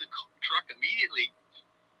out of the truck immediately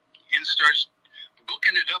and starts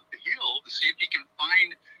booking it up the hill to see if he can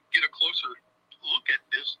get a closer look at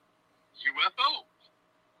this UFO.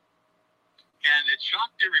 And it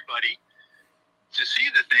shocked everybody to see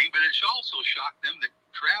the thing, but it also shocked them that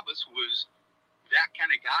Travis was that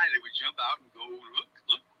kind of guy that would jump out and go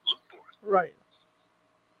look for it. Right.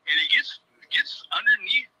 And he gets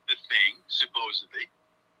underneath the thing, supposedly,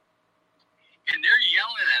 and they're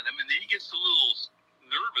yelling at him, and then he gets a little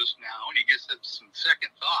nervous now, and he gets some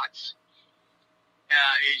second thoughts.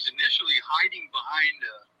 He's initially hiding behind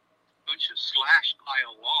a bunch of slash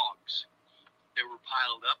pile logs that were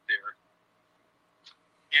piled up there.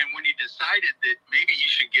 And when he decided that maybe he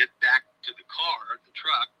should get back to car, the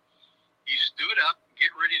truck. He stood up,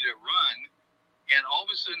 get ready to run, and all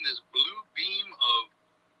of a sudden this blue beam of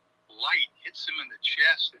light hits him in the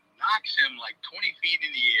chest and knocks him like 20 feet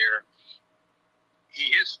in the air.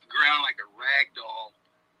 He hits the ground like a rag doll,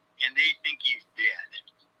 and they think he's dead.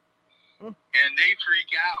 And they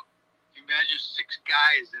freak out. Imagine 6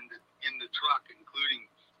 guys in the truck, including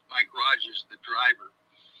Mike Rogers, the driver.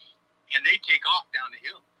 And they take off down the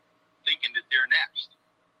hill, thinking that they're next.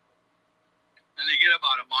 And they get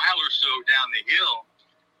about a mile or so down the hill,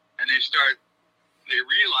 and they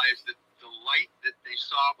realize that the light that they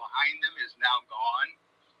saw behind them is now gone.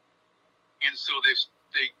 And so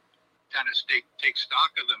they kind of take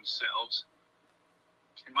stock of themselves.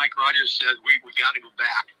 And Mike Rogers said, we got to go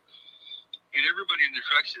back. And everybody in the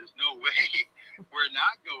truck says, no way, we're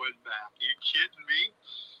not going back. Are you kidding me?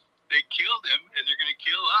 They killed him, and they're going to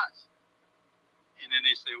kill us. And then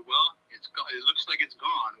they say, well, it looks like it's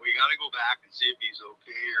gone. We got to go back and see if he's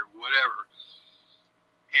okay or whatever.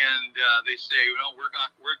 And they say, well, we're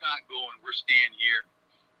not going. We're staying here.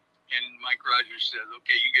 And Mike Rogers says,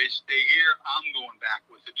 okay, you guys stay here. I'm going back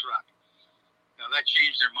with the truck. Now, that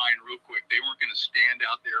changed their mind real quick. They weren't going to stand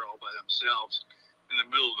out there all by themselves in the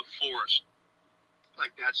middle of the forest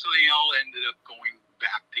like that. So they all ended up going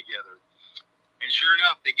back together. And sure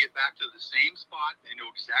enough, they get back to the same spot. They know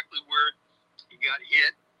exactly where he got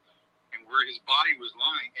hit and where his body was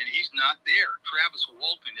lying. And he's not there. Travis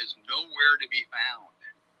Walton is nowhere to be found,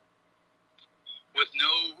 with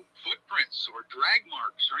no footprints or drag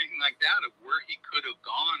marks or anything like that of where he could have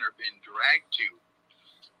gone or been dragged to.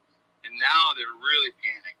 And now they're really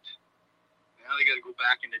panicked. Now they got to go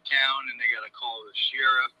back into town and they got to call the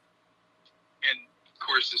sheriff. And of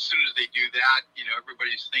course, as soon as they do that,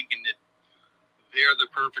 everybody's thinking that they're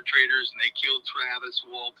the perpetrators and they killed Travis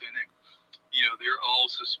Walton, and they're all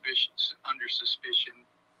under suspicion.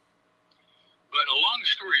 But a long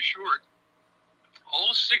story short,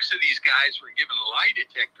 all 6 of these guys were given lie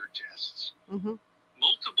detector tests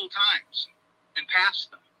multiple times and passed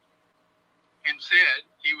them, and said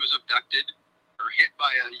he was abducted or hit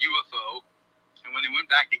by a UFO. And when they went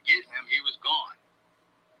back to get him, he was gone.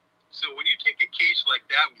 So when you take a case like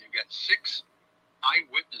that, when you've got 6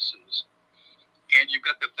 eyewitnesses, and you've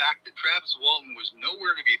got the fact that Travis Walton was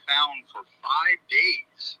nowhere to be found for 5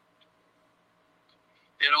 days,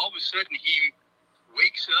 then all of a sudden he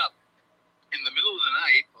wakes up in the middle of the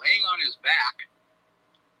night, laying on his back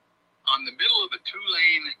on the middle of a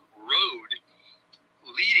 2-lane road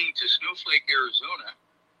leading to Snowflake, Arizona.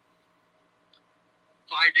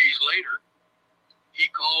 5 days later,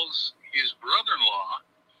 he calls his brother-in-law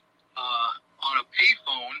on a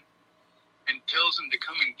payphone and tells him to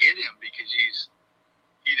come and get him because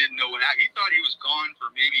he didn't know what happened. He thought he was gone for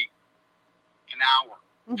maybe an hour.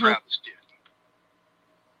 Travis did.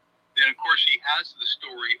 Then, of course, he has the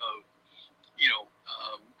story of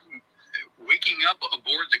waking up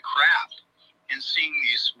aboard the craft and seeing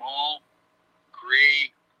these small, gray,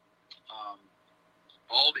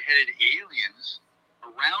 bald-headed aliens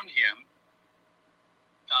around him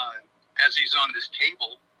as he's on this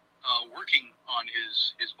table working on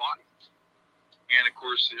his body. And, of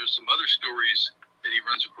course, there's some other stories that he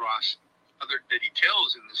runs across, that he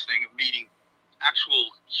tells in this thing of meeting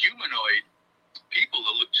actual humanoid people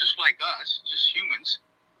that look just like us, just humans,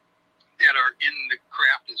 that are in the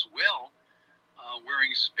craft as well,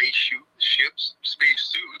 wearing space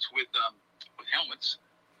suits with helmets.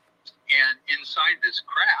 And inside this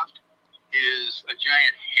craft is a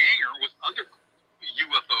giant hangar with other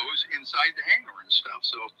UFOs inside the hangar and stuff.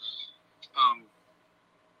 So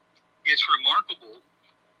it's remarkable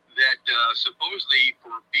that supposedly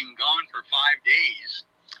for being gone for 5 days,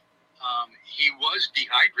 he was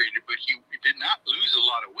dehydrated, but he did not lose a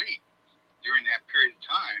lot of weight during that period of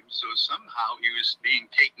time. So somehow he was being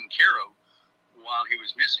taken care of while he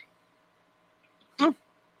was missing.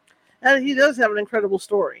 And he does have an incredible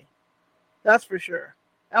story. That's for sure.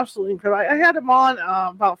 Absolutely incredible. I had him on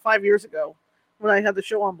about 5 years ago when I had the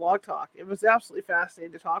show on Blog Talk. It was absolutely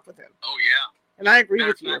fascinating to talk with him. Oh, yeah. And I agree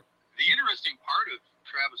with you. The interesting part of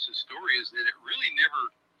Travis's story is that it really never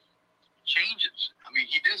changes. I mean,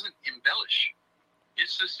 he doesn't embellish.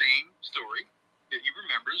 It's the same story that he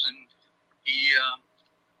remembers, and he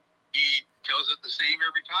tells it the same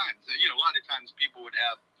every time. So, a lot of times people would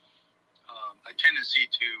have a tendency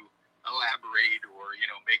to elaborate or,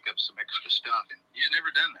 make up some extra stuff, and he's never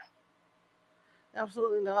done that.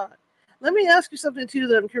 Absolutely not. Let me ask you something, too,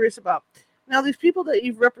 that I'm curious about. Now, these people that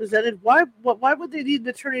you've represented, why would they need an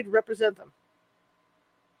attorney to represent them?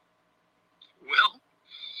 Well,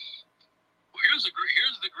 here's the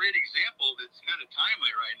great example that's kind of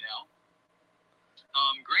timely right now.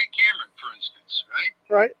 Grant Cameron, for instance, right?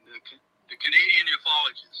 Right. The Canadian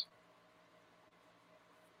ufologist.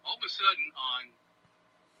 All of a sudden, on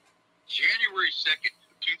January 2nd,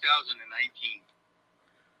 2019,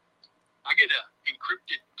 I get an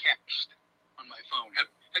encrypted text on my phone. Have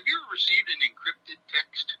you ever received an encrypted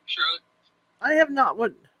text, Charlotte? I have not.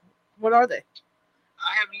 What are they?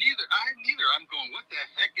 I have neither. I'm going, what the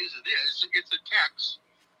heck is this? It's a text,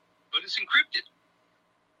 but it's encrypted.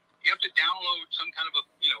 You have to download some kind of a,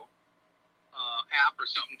 app or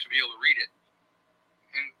something to be able to read it.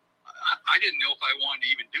 And I didn't know if I wanted to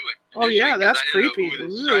even do it. Oh yeah, that's creepy. Get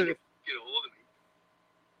a hold of me.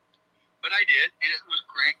 But I did, and it was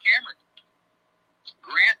Grant Cameron.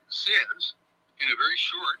 Grant says, in a very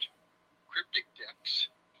short, cryptic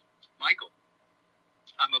text, Michael,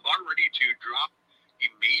 I'm about ready to drop a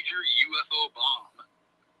major UFO bomb,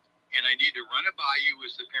 and I need to run it by you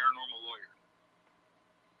as the paranormal lawyer.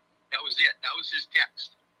 That was it. That was his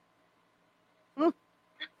text.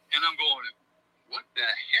 And I'm going, what the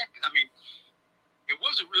heck? I mean, it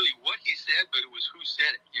wasn't really what he said, but it was who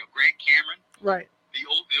said it. Grant Cameron. Right. The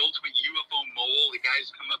ultimate UFO mole. The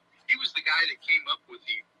guy's come up. He was the guy that came up with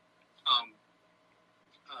the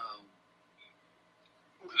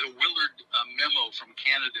Willard memo from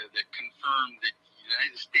Canada that confirmed that the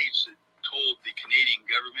United States had told the Canadian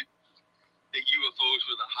government that UFOs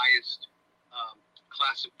were the highest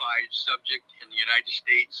classified subject in the United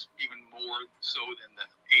States, even more so than the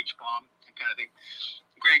H-bomb, that kind of thing.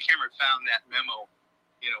 Grant Cameron found that memo,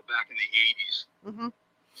 back in the 80s,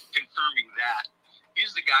 confirming that.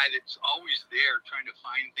 He's the guy that's always there trying to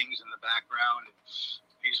find things in the background.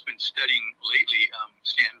 He's been studying lately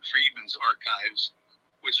Stanton Friedman's archives,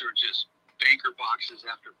 which are just banker boxes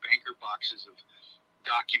after banker boxes of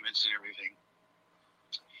documents and everything.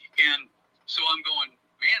 And so I'm going,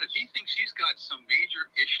 man, if he thinks he's got some major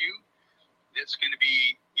issue that's going to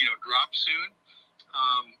be, dropped soon,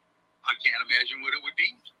 I can't imagine what it would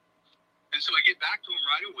be. And so I get back to him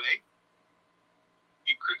right away.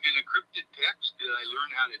 An encrypted text that I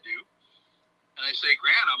learned how to do. And I say,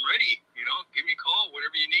 Grant, I'm ready. Give me a call,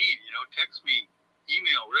 whatever you need. Text me,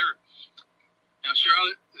 email, whatever. Now,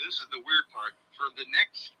 Charlotte, this is the weird part. For the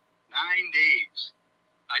next 9 days,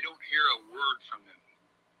 I don't hear a word from him.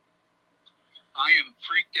 I am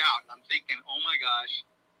freaked out. I'm thinking, oh my gosh,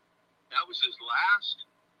 that was his last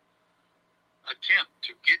attempt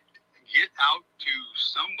to get out to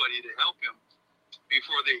somebody to help him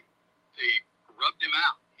before they rubbed him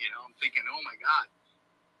out. I'm thinking, oh my God.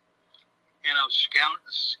 And I was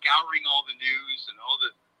scouring all the news and all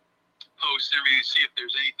the posts and everything to see if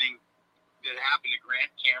there's anything that happened to Grant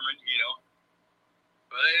Cameron,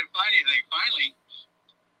 But I didn't find anything. Finally,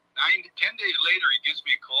 9 to 10 days later, he gives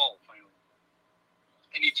me a call, finally.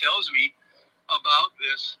 And he tells me about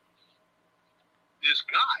this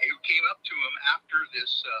guy who came up to him after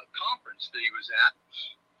this conference that he was at,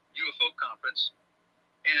 UFO conference,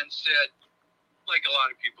 and said, like a lot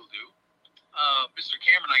of people do, Mr.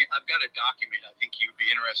 Cameron, I've got a document I think you'd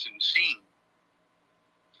be interested in seeing.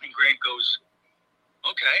 And Grant goes,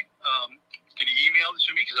 okay, can you email this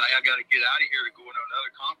to me? Because I got to get out of here to go to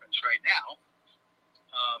another conference right now.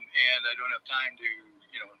 And I don't have time to,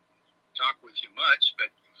 talk with you much,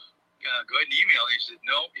 but go ahead and email. He said,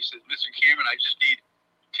 no. He said, Mr. Cameron, I just need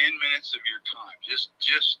 10 minutes of your time. Just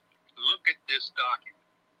look at this document.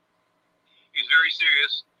 He's very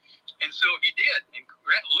serious. And so he did. And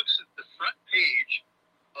Grant looks at the front page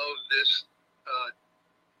of this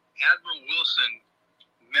Admiral Wilson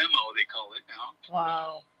memo, they call it now.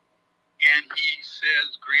 Wow. And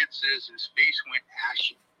Grant says his face went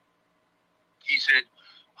ashy. He said,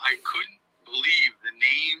 I couldn't believe the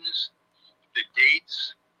names, the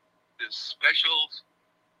dates, the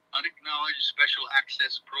unacknowledged special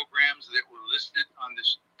access programs that were listed on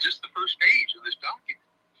this, just the first page of this document.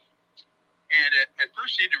 And at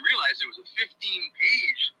first he didn't realize it was a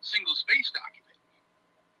 15-page single-space document.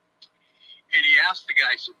 And he asked the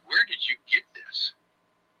guy, said, where did you get this?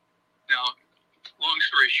 Now, long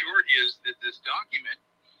story short is that this document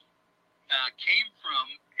came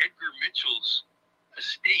from Edgar Mitchell's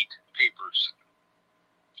estate papers.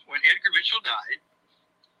 When Edgar Mitchell died,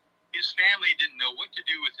 his family didn't know what to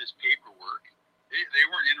do with his paperwork. They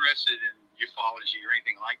weren't interested in ufology or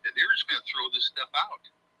anything like that. They were just going to throw this stuff out.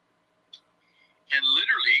 And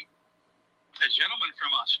literally, a gentleman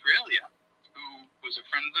from Australia who was a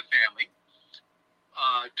friend of the family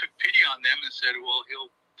took pity on them and said, well,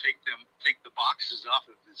 he'll take the boxes off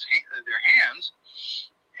of their hands,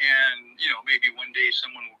 and maybe one day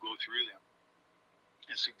someone will go through them.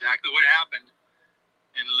 That's exactly what happened.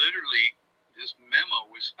 And literally, this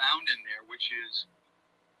memo was found in there, which is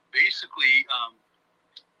basically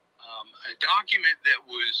a document that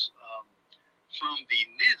was from the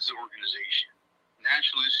NIDS organization,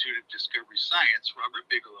 National Institute of Discovery Science, Robert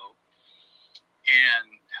Bigelow, and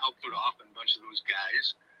Hal Puthoff and a bunch of those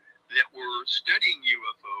guys that were studying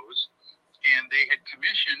UFOs, and they had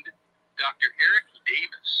commissioned Dr. Eric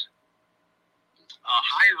Davis, a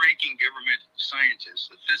high-ranking government scientist,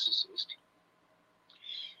 a physicist,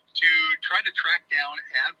 to try to track down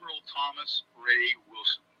Admiral Thomas Ray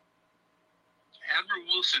Wilson. Admiral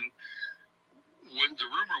Wilson, the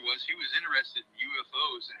rumor was he was interested in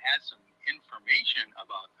UFOs and had some information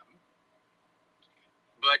about them,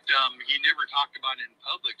 but he never talked about it in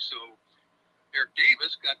public. So Eric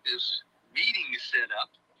Davis got this meeting set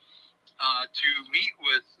up to meet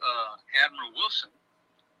with Admiral Wilson,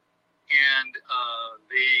 and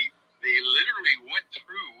they literally went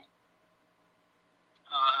through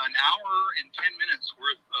an hour and 10 minutes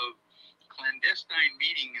worth of clandestine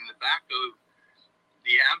meeting in the back of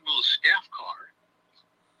the Admiral's staff car,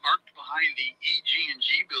 parked behind the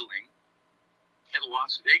EG&G building at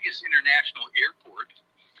Las Vegas International Airport.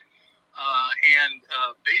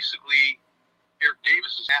 Basically, Eric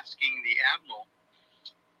Davis is asking the Admiral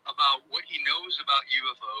about what he knows about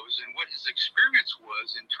UFOs and what his experience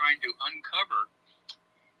was in trying to uncover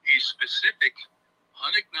a specific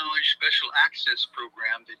unacknowledged special access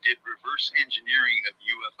program that did reverse engineering of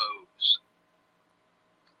UFOs.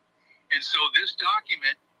 And so this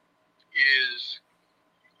document is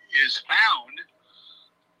found,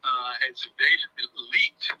 it's basically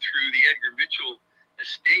leaked through the Edgar Mitchell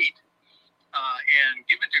estate and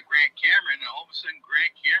given to Grant Cameron, and all of a sudden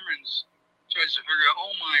Grant Cameron's tries to figure out,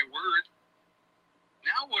 oh my word,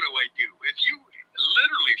 now what do I do? If you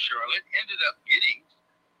literally, Charlotte, ended up getting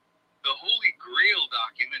the holy grail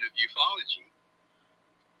document of ufology,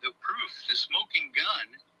 the proof, the smoking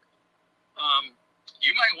gun,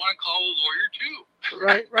 you might want to call a lawyer too.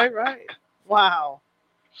 Right. Wow.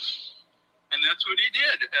 And that's what he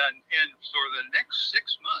did. And for the next 6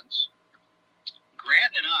 months,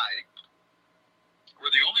 Grant and I were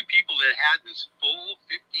the only people that had this full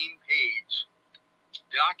 15-page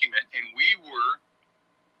document, and we were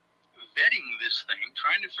vetting this thing,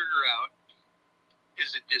 trying to figure out,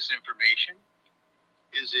 is it disinformation?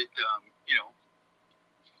 Is it,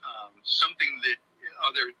 something that,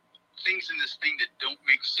 are there things in this thing that don't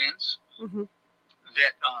make sense, Mm-hmm.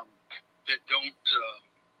 that don't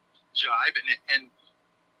jive? And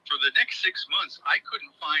for the next 6 months, I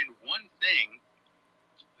couldn't find one thing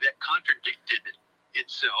that contradicted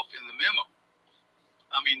itself in the memo.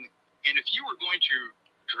 I mean, and if you were going to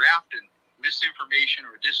draft a misinformation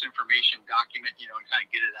or disinformation document, and kind of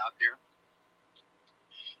get it out there,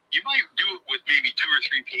 you might do it with maybe 2 or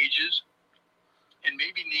 3 pages and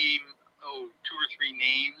maybe name, 2 or 3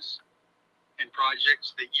 names and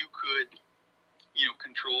projects that you could,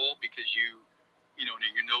 control because you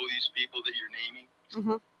know these people that you're naming.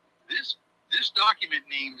 Mm-hmm. This document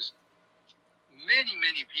names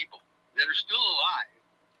many people that are still alive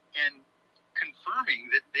and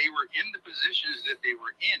confirming that they were in the positions that they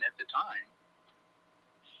were in at the time,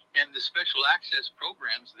 and the special access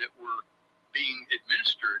programs that were being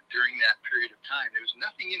administered during that period of time. There was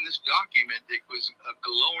nothing in this document that was a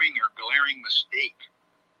glowing or glaring mistake.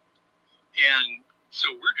 And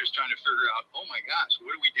so we're just trying to figure out, oh my gosh,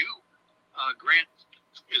 what do we do? Grant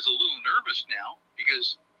is a little nervous now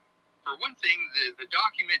because, for one thing, the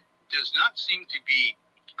document does not seem to be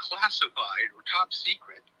classified or top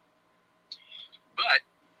secret, but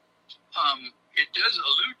it does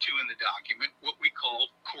allude to in the document what we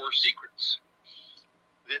call core secrets.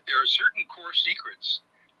 That there are certain core secrets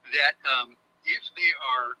that if they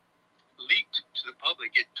are leaked to the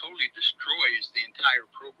public, it totally destroys the entire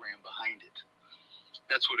program behind it.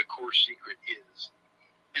 That's what a core secret is.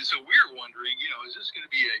 And so we're wondering, is this going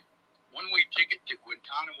to be a one-way ticket to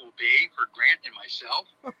Guantanamo Bay for Grant and myself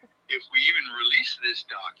if we even release this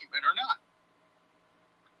document or not?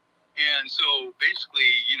 And so basically,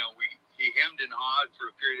 he hemmed and hawed for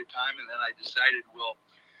a period of time, and then I decided, well,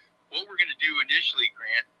 what we're going to do initially,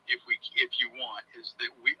 Grant, if you want, is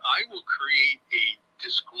that I will create a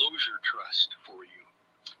disclosure trust for you,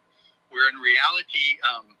 where in reality,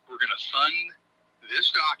 we're going to fund this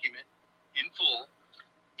document in full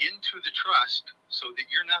into the trust so that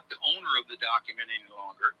you're not the owner of the document any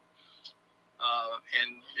longer.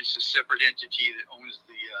 And it's a separate entity that owns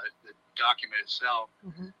the document itself.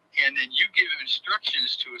 Mm-hmm. And then you give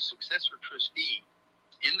instructions to a successor trustee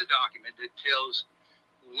in the document that tells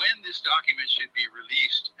when this document should be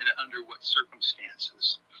released and under what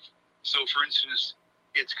circumstances. So, for instance,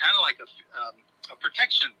 it's kind of like a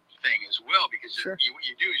protection thing as well, because Sure. what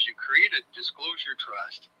you do is you create a disclosure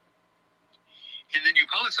trust, and then you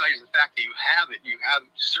publicize the fact that you have it. You have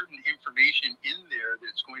certain information in there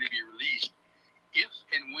that's going to be released if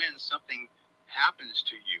and when something happens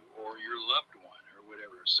to you or your loved one or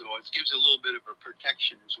whatever. So it gives a little bit of a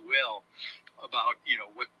protection as well about,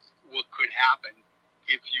 what could happen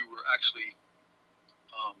if you were actually,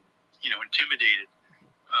 intimidated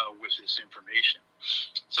with this information.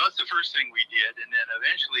 So that's the first thing we did. And then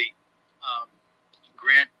eventually,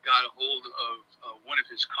 Grant got a hold of one of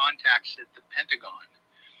his contacts at the Pentagon,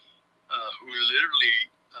 who literally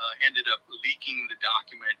ended up leaking the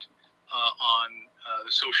document on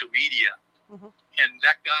the social media. Mm-hmm. And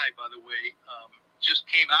that guy, by the way, just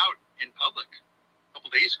came out in public a couple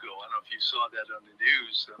days ago. I don't know if you saw that on the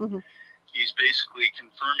news. Mm-hmm. He's basically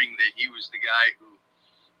confirming that he was the guy who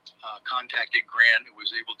contacted Grant and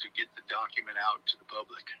was able to get the document out to the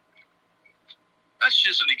public. That's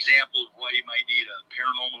just an example of why you might need a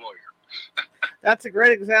paranormal lawyer. That's a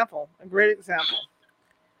great example. A great example.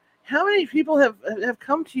 How many people have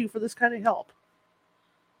come to you for this kind of help?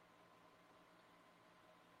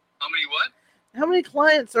 How many what? How many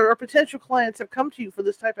clients or potential clients have come to you for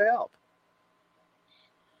this type of help?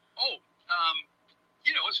 Oh,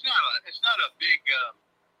 it's not a big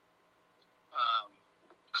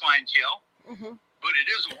clientele, Mm-hmm. but it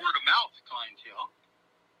is a word of mouth clientele.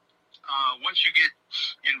 Once you get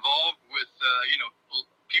involved with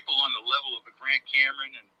people on the level of a Grant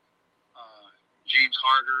Cameron and James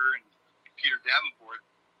Harder and Peter Davenport,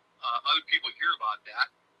 other people hear about that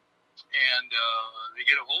and they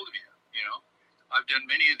get a hold of you. I've done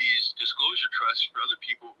many of these disclosure trusts for other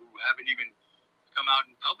people who haven't even come out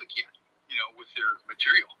in public yet, with their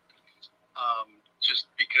material, just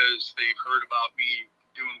because they've heard about me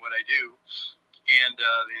doing what I do, and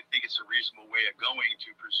they think it's a reasonable way of going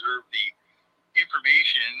to preserve the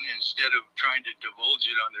information instead of trying to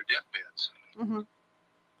divulge it on their deathbeds. Mm-hmm.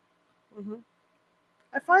 Mm-hmm.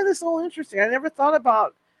 I find this a little interesting. I never thought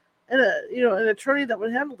about an attorney that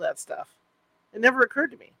would handle that stuff. It never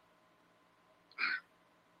occurred to me.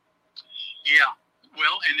 Yeah,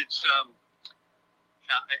 well, and it's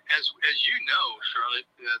as you know, Charlotte,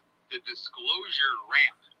 the disclosure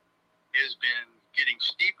ramp has been getting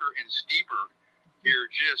steeper and steeper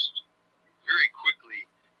here just very quickly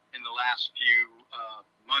in the last few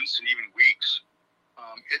months and even weeks.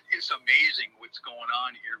 It's amazing what's going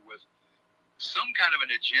on here with some kind of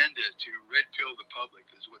an agenda to red pill the public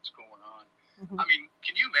is what's going on. Mm-hmm. I mean,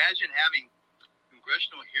 can you imagine having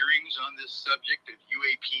congressional hearings on this subject of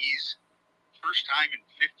UAPs first time in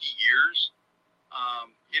 50 years?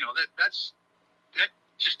 That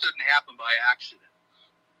just doesn't happen by accident.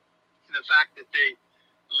 And the fact that they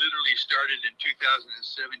literally started in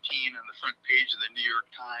 2017 on the front page of the New York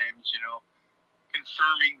Times,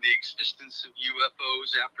 confirming the existence of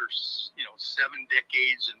UFOs after 7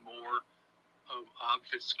 decades and more of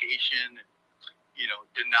obfuscation and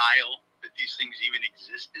denial that these things even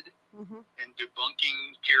existed, Mm-hmm. and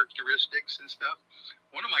debunking characteristics and stuff.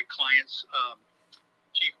 One of my clients,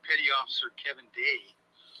 Chief Petty Officer Kevin Day,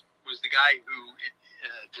 was the guy who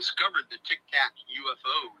discovered the Tic Tac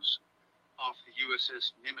UFOs off the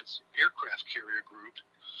USS Nimitz aircraft carrier group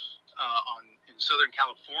in Southern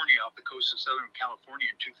California, off the coast of Southern California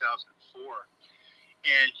in 2004.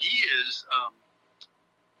 And he is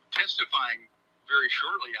testifying very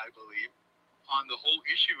shortly, I believe, on the whole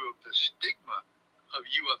issue of the stigma of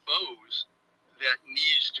UFOs that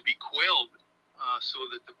needs to be quelled so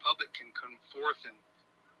that the public can come forth and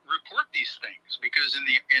report these things. Because in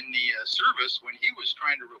the service, when he was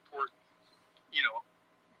trying to report,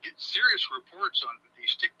 get serious reports on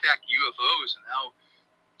these Tic Tac UFOs and how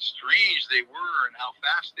strange they were and how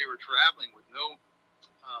fast they were traveling with no,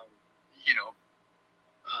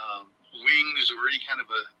 wings or any kind of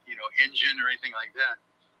a engine or anything like that.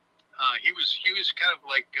 He was kind of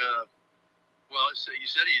like, he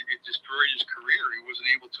said it destroyed his career. He wasn't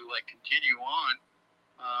able to continue on.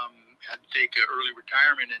 Had to take an early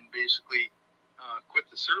retirement and basically quit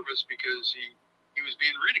the service because he was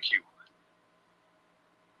being ridiculed.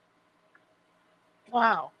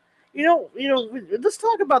 Wow. Let's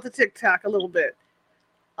talk about the Tic Tac a little bit.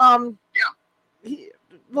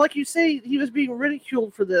 Like you say, he was being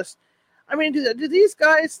ridiculed for this. I mean, do these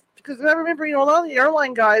guys, because I remember, a lot of the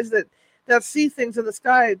airline guys that see things in the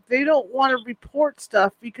sky, they don't want to report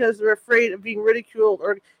stuff because they're afraid of being ridiculed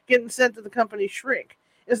or getting sent to the company shrink.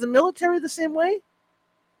 Is the military the same way?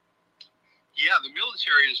 Yeah, the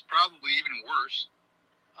military is probably even worse.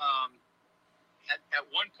 At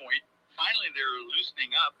one point, finally they're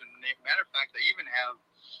loosening up, and matter of fact, they even have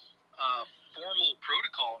formal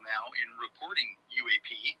protocol now in reporting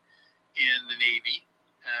UAP in the Navy,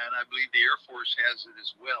 and I believe the Air Force has it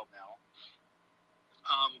as well now.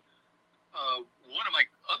 One of my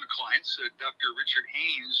other clients, Dr. Richard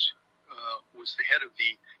Haynes, was the head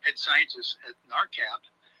scientist at NARCAP,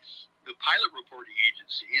 the pilot reporting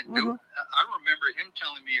agency. And I remember him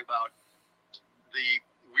telling me about the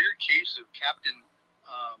weird case of Captain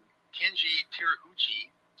Kenji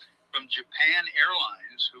Teraheuchi from Japan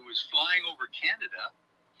Airlines, who was flying over Canada,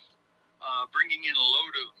 bringing in a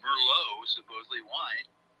load of Merlot, supposedly wine,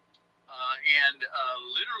 and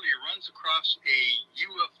literally runs across a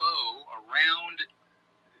UFO, a round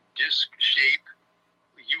disc-shaped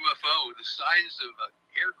UFO, the size of an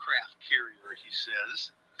aircraft carrier, he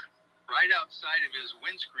says, right outside of his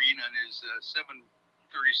windscreen on his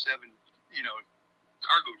 737,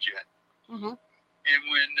 cargo jet. And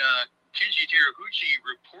when Kenji Teraheuchi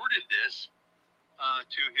reported this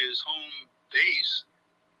to his home base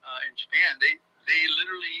in Japan, they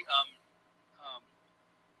literally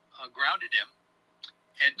grounded him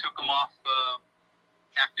and took him off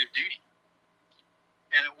active duty.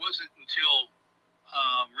 And it wasn't until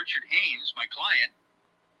Richard Haynes, my client,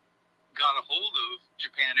 got a hold of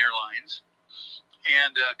Japan Airlines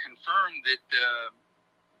and confirmed that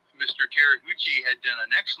Mr. Teraheuchi had done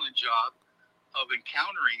an excellent job of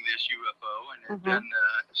encountering this UFO and had done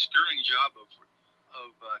a sterling job of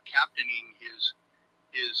captaining his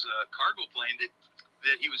cargo plane,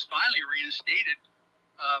 that he was finally reinstated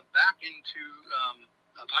back into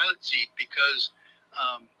a pilot seat, because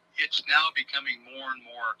it's now becoming more and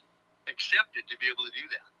more accepted to be able to do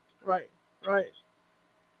that. Right.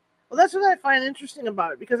 Well, that's what I find interesting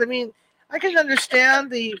about it, because I mean, I can understand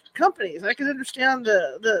the companies, I can understand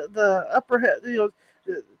the upper head,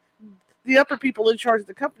 the upper people in charge of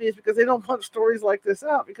the companies, because they don't want stories like this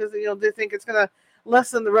out, because they think it's going to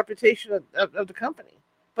lessen the reputation of the company.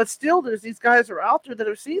 But still, there's these guys who are out there that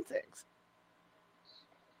have seen things.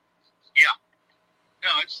 Yeah. No,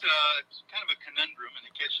 it's kind of a conundrum and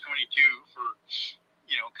a catch-22 for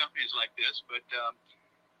companies like this. But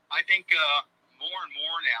I think more and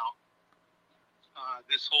more now,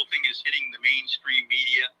 this whole thing is hitting the mainstream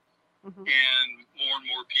media, and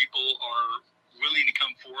more people are willing to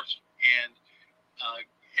come forth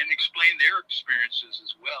and explain their experiences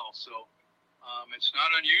as well. So it's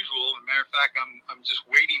not unusual. As a matter of fact, I'm just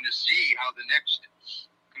waiting to see how the next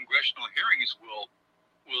congressional hearings will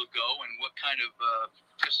go, and what kind of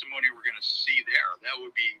testimony we're going to see there. That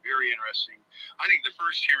would be very interesting. I think the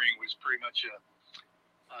first hearing was pretty much a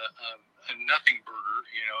nothing burger,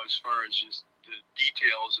 as far as just the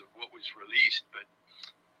details of what was released. But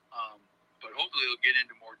hopefully it'll get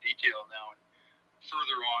into more detail now and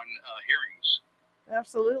further on hearings.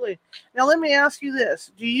 Absolutely. Now let me ask you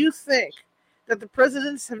this: do you think that the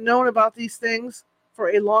presidents have known about these things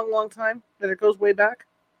for a long, long time? That it goes way back?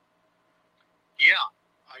 Yeah,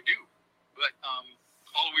 I do. But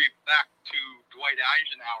all the way back to Dwight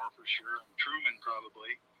Eisenhower for sure, and Truman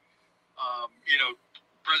probably.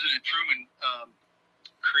 President Truman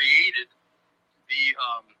created the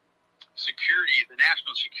the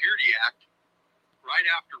National Security Act right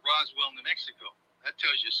after Roswell, New Mexico. That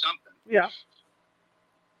tells you something. Yeah.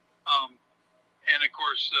 And of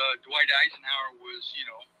course, Dwight Eisenhower was,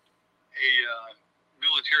 a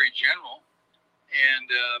military general, and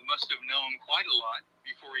must have known quite a lot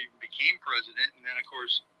before he became president. And then, of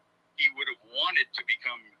course, he would have wanted to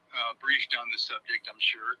become briefed on the subject, I'm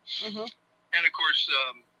sure. And of course,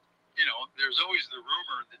 there's always the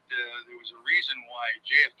rumor that there was a reason why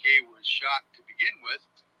JFK was shot to begin with,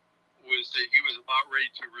 was that he was about ready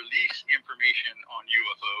to release information on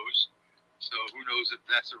UFOs. So who knows if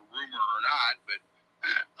that's a rumor or not, but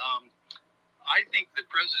I think the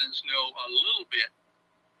presidents know a little bit,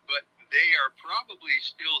 but they are probably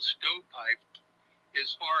still stovepiped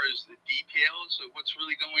as far as the details of what's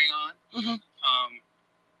really going on.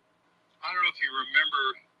 I don't know if you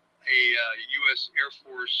remember a U.S. Air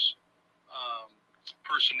Force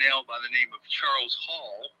personnel by the name of Charles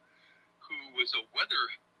Hall, who was a weather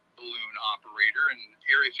balloon operator in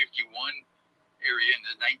Area 51 area in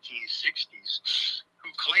the 1960s, who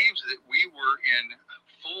claims that we were in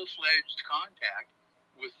full-fledged contact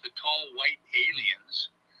with the tall white aliens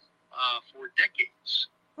for decades.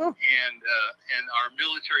 And our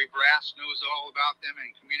military brass knows all about them and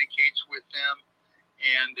communicates with them.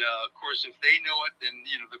 And of course, if they know it, then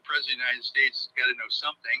the President of the United States has got to know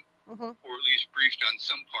something, or at least briefed on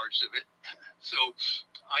some parts of it. So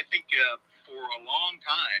I think for a long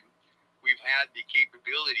time, we've had the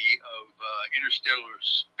capability of interstellar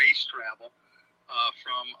space travel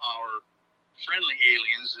from our friendly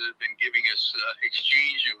aliens that have been giving us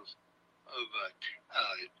exchange of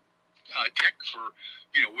tech for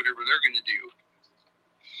whatever they're going to do.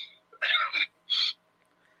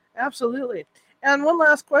 Absolutely. And one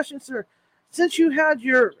last question, sir. Since you had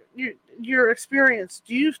your experience,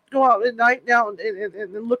 do you go out at night now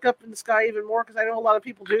and look up in the sky even more? Because I know a lot of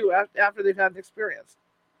people do after they've had an experience.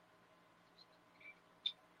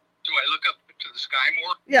 Do I look up to the sky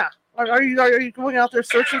more? Yeah. Are you going out there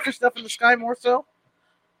searching for stuff in the sky more so?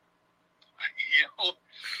 You know,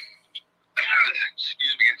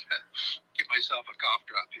 excuse me, give myself a cough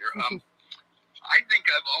drop here. I think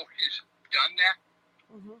I've always done that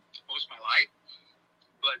most of my life,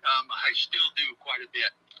 but I still do quite a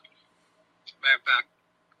bit. Matter of fact,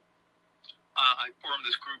 I formed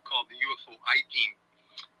this group called the UFO I-Team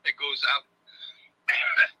that goes out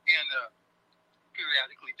and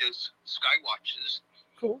periodically does sky watches.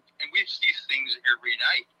 Cool. And we see things every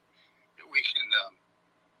night that we can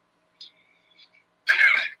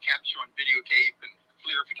capture on videotape and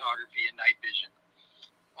FLIR photography and night vision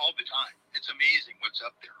all the time. It's amazing what's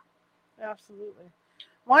up there. Absolutely.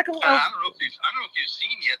 Michael, I don't know if you've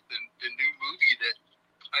seen yet the new movie that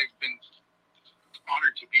I've been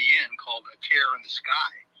honored to be in called A Tear in the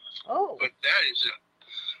Sky. Oh. But that is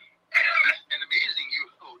an amazing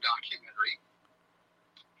UFO documentary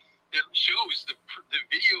that shows the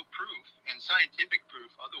video proof and scientific proof,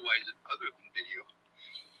 other than video,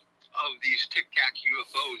 of these tic-tac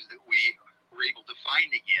UFOs that we were able to find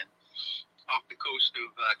again off the coast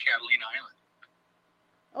of Catalina Island.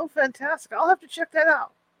 Oh, fantastic. I'll have to check that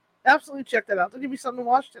out. Absolutely check that out. They'll give me something to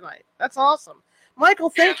watch tonight. That's awesome. Michael,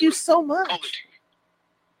 thank you so much.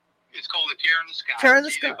 It's called A Tear in the Sky. Tear in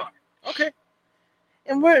the Sky. Okay.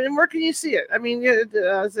 And where can you see it? I mean,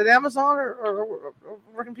 is it Amazon or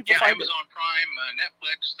where can people find it? Amazon Prime,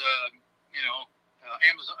 Netflix,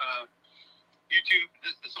 Amazon, YouTube.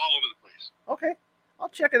 It's all over the place. Okay. I'll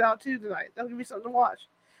check it out too tonight. That'll give me something to watch.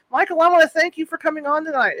 Michael, I want to thank you for coming on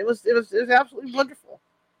tonight. It was absolutely wonderful.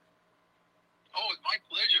 Oh, it's my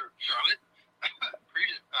pleasure, Charlotte.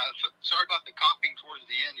 Sorry about the coughing towards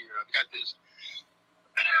the end here. I've got this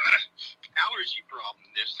allergy problem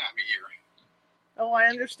this time of year. Oh, I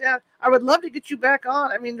understand. I would love to get you back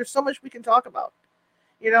on. I mean, there's so much we can talk about,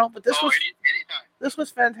 but this anytime. This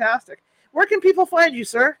was fantastic. Where can people find you,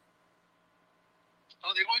 sir?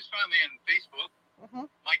 Oh, they always find me on Facebook,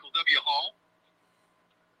 Michael W. Hall.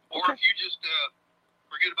 Or if you just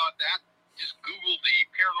forget about that, just Google the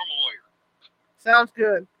Paranormal Lawyer. Sounds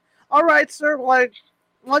good. All right, sir. Well, I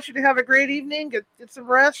want you to have a great evening, get some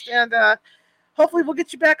rest, and hopefully we'll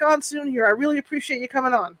get you back on soon here. I really appreciate you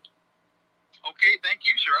coming on. Okay, thank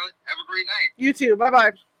you, Charlotte. Have a great night. You too.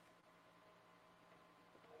 Bye-bye.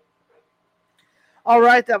 All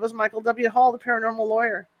right, that was Michael W. Hall, the Paranormal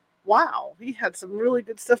Lawyer. Wow, he had some really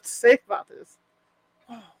good stuff to say about this.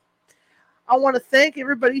 Wow. I want to thank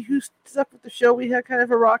everybody who stuck with the show. We had kind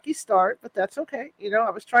of a rocky start, but that's okay. I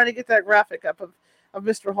was trying to get that graphic up of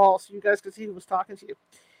Mr. Hall so you guys could see who was talking to you.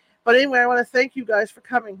 But anyway, I want to thank you guys for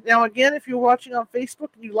coming. Now, again, if you're watching on Facebook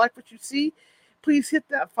and you like what you see, please hit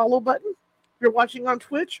that follow button. If you're watching on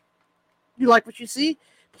Twitch, you like what you see,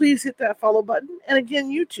 please hit that follow button. And again,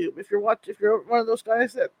 YouTube. If you're one of those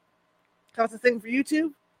guys that has a thing for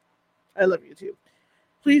YouTube, I love YouTube.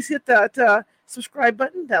 Please hit that subscribe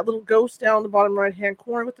button, that little ghost down in the bottom right-hand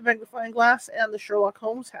corner with the magnifying glass and the Sherlock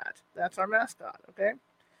Holmes hat. That's our mascot, okay?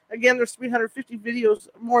 Again, there's 350 videos,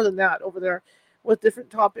 more than that, over there with different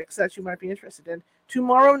topics that you might be interested in.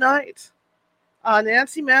 Tomorrow night,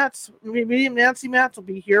 Nancy Matz, medium Nancy Matz will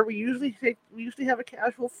be here. We usually have a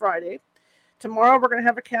casual Friday. Tomorrow we're going to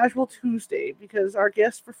have a casual Tuesday because our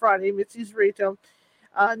guest for Friday, Mitzi Zerito,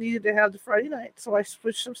 needed to have the Friday night, so I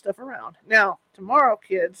switched some stuff around. Now, tomorrow,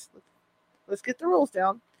 kids, let's get the rules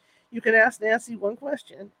down. You can ask Nancy one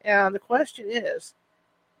question, and the question is,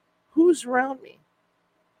 who's around me?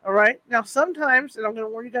 All right? Now, sometimes, and I'm going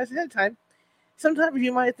to warn you guys ahead of time, sometimes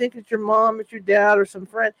you might think it's your mom, it's your dad, or some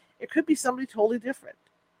friend. It could be somebody totally different.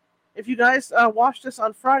 If you guys watched us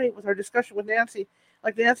on Friday with our discussion with Nancy,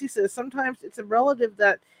 like Nancy says, sometimes it's a relative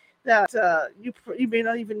that you may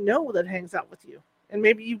not even know that hangs out with you. And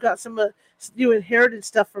maybe you've got some you inherited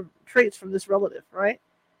traits from this relative, right?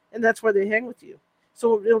 And that's where they hang with you.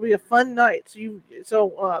 So it'll be a fun night.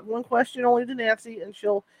 So one question only to Nancy, and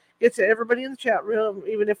she'll get to everybody in the chat room,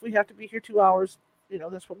 even if we have to be here 2 hours.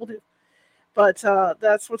 That's what we'll do. But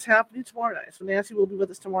that's what's happening tomorrow night. So Nancy will be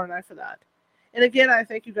with us tomorrow night for that. And again, I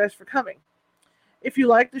thank you guys for coming. If you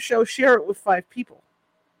like the show, share it with 5 people.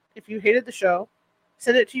 If you hated the show,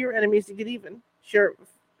 send it to your enemies to get even. Share it with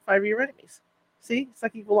 5 of your enemies. See, it's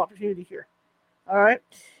like equal opportunity here. All right.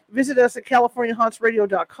 Visit us at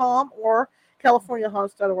CaliforniaHauntsRadio.com or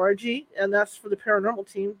CaliforniaHaunts.org, and that's for the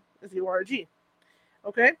paranormal team is the ORG.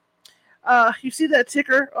 Okay. You see that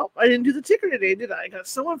ticker? Oh, I didn't do the ticker today, did I? I got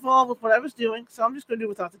so involved with what I was doing, so I'm just going to do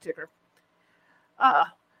without the ticker.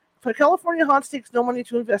 For California Haunts takes no money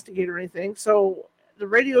to investigate or anything, so the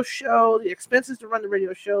radio show, the expenses to run the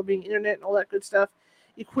radio show, being internet and all that good stuff,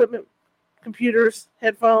 equipment, computers,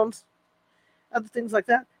 headphones, other things like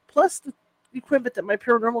that, plus the equipment that my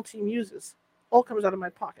paranormal team uses, all comes out of my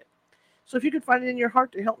pocket. So if you could find it in your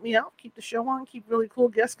heart to help me out, keep the show on, keep really cool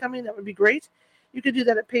guests coming, that would be great. You could do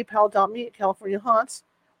that at paypal.me at California Haunts,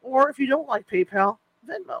 or if you don't like PayPal,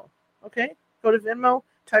 Venmo. Okay? Go to Venmo,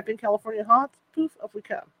 type in California Haunts, poof, up we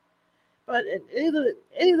come. But any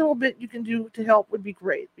little bit you can do to help would be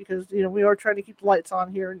great, because we are trying to keep the lights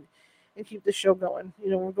on here and keep the show going.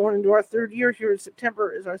 We're going into our third year here in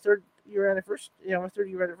September is our third year anniversary. Our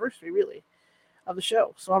 3rd-year anniversary really of the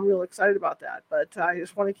show. So I'm real excited about that. But I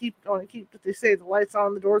just want to keep what they say, the lights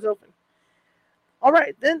on, the doors open. All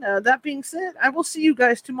right, then that being said, I will see you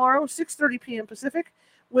guys tomorrow, 6:30 p.m. Pacific,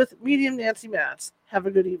 with Medium Nancy Matz. Have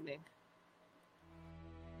a good evening.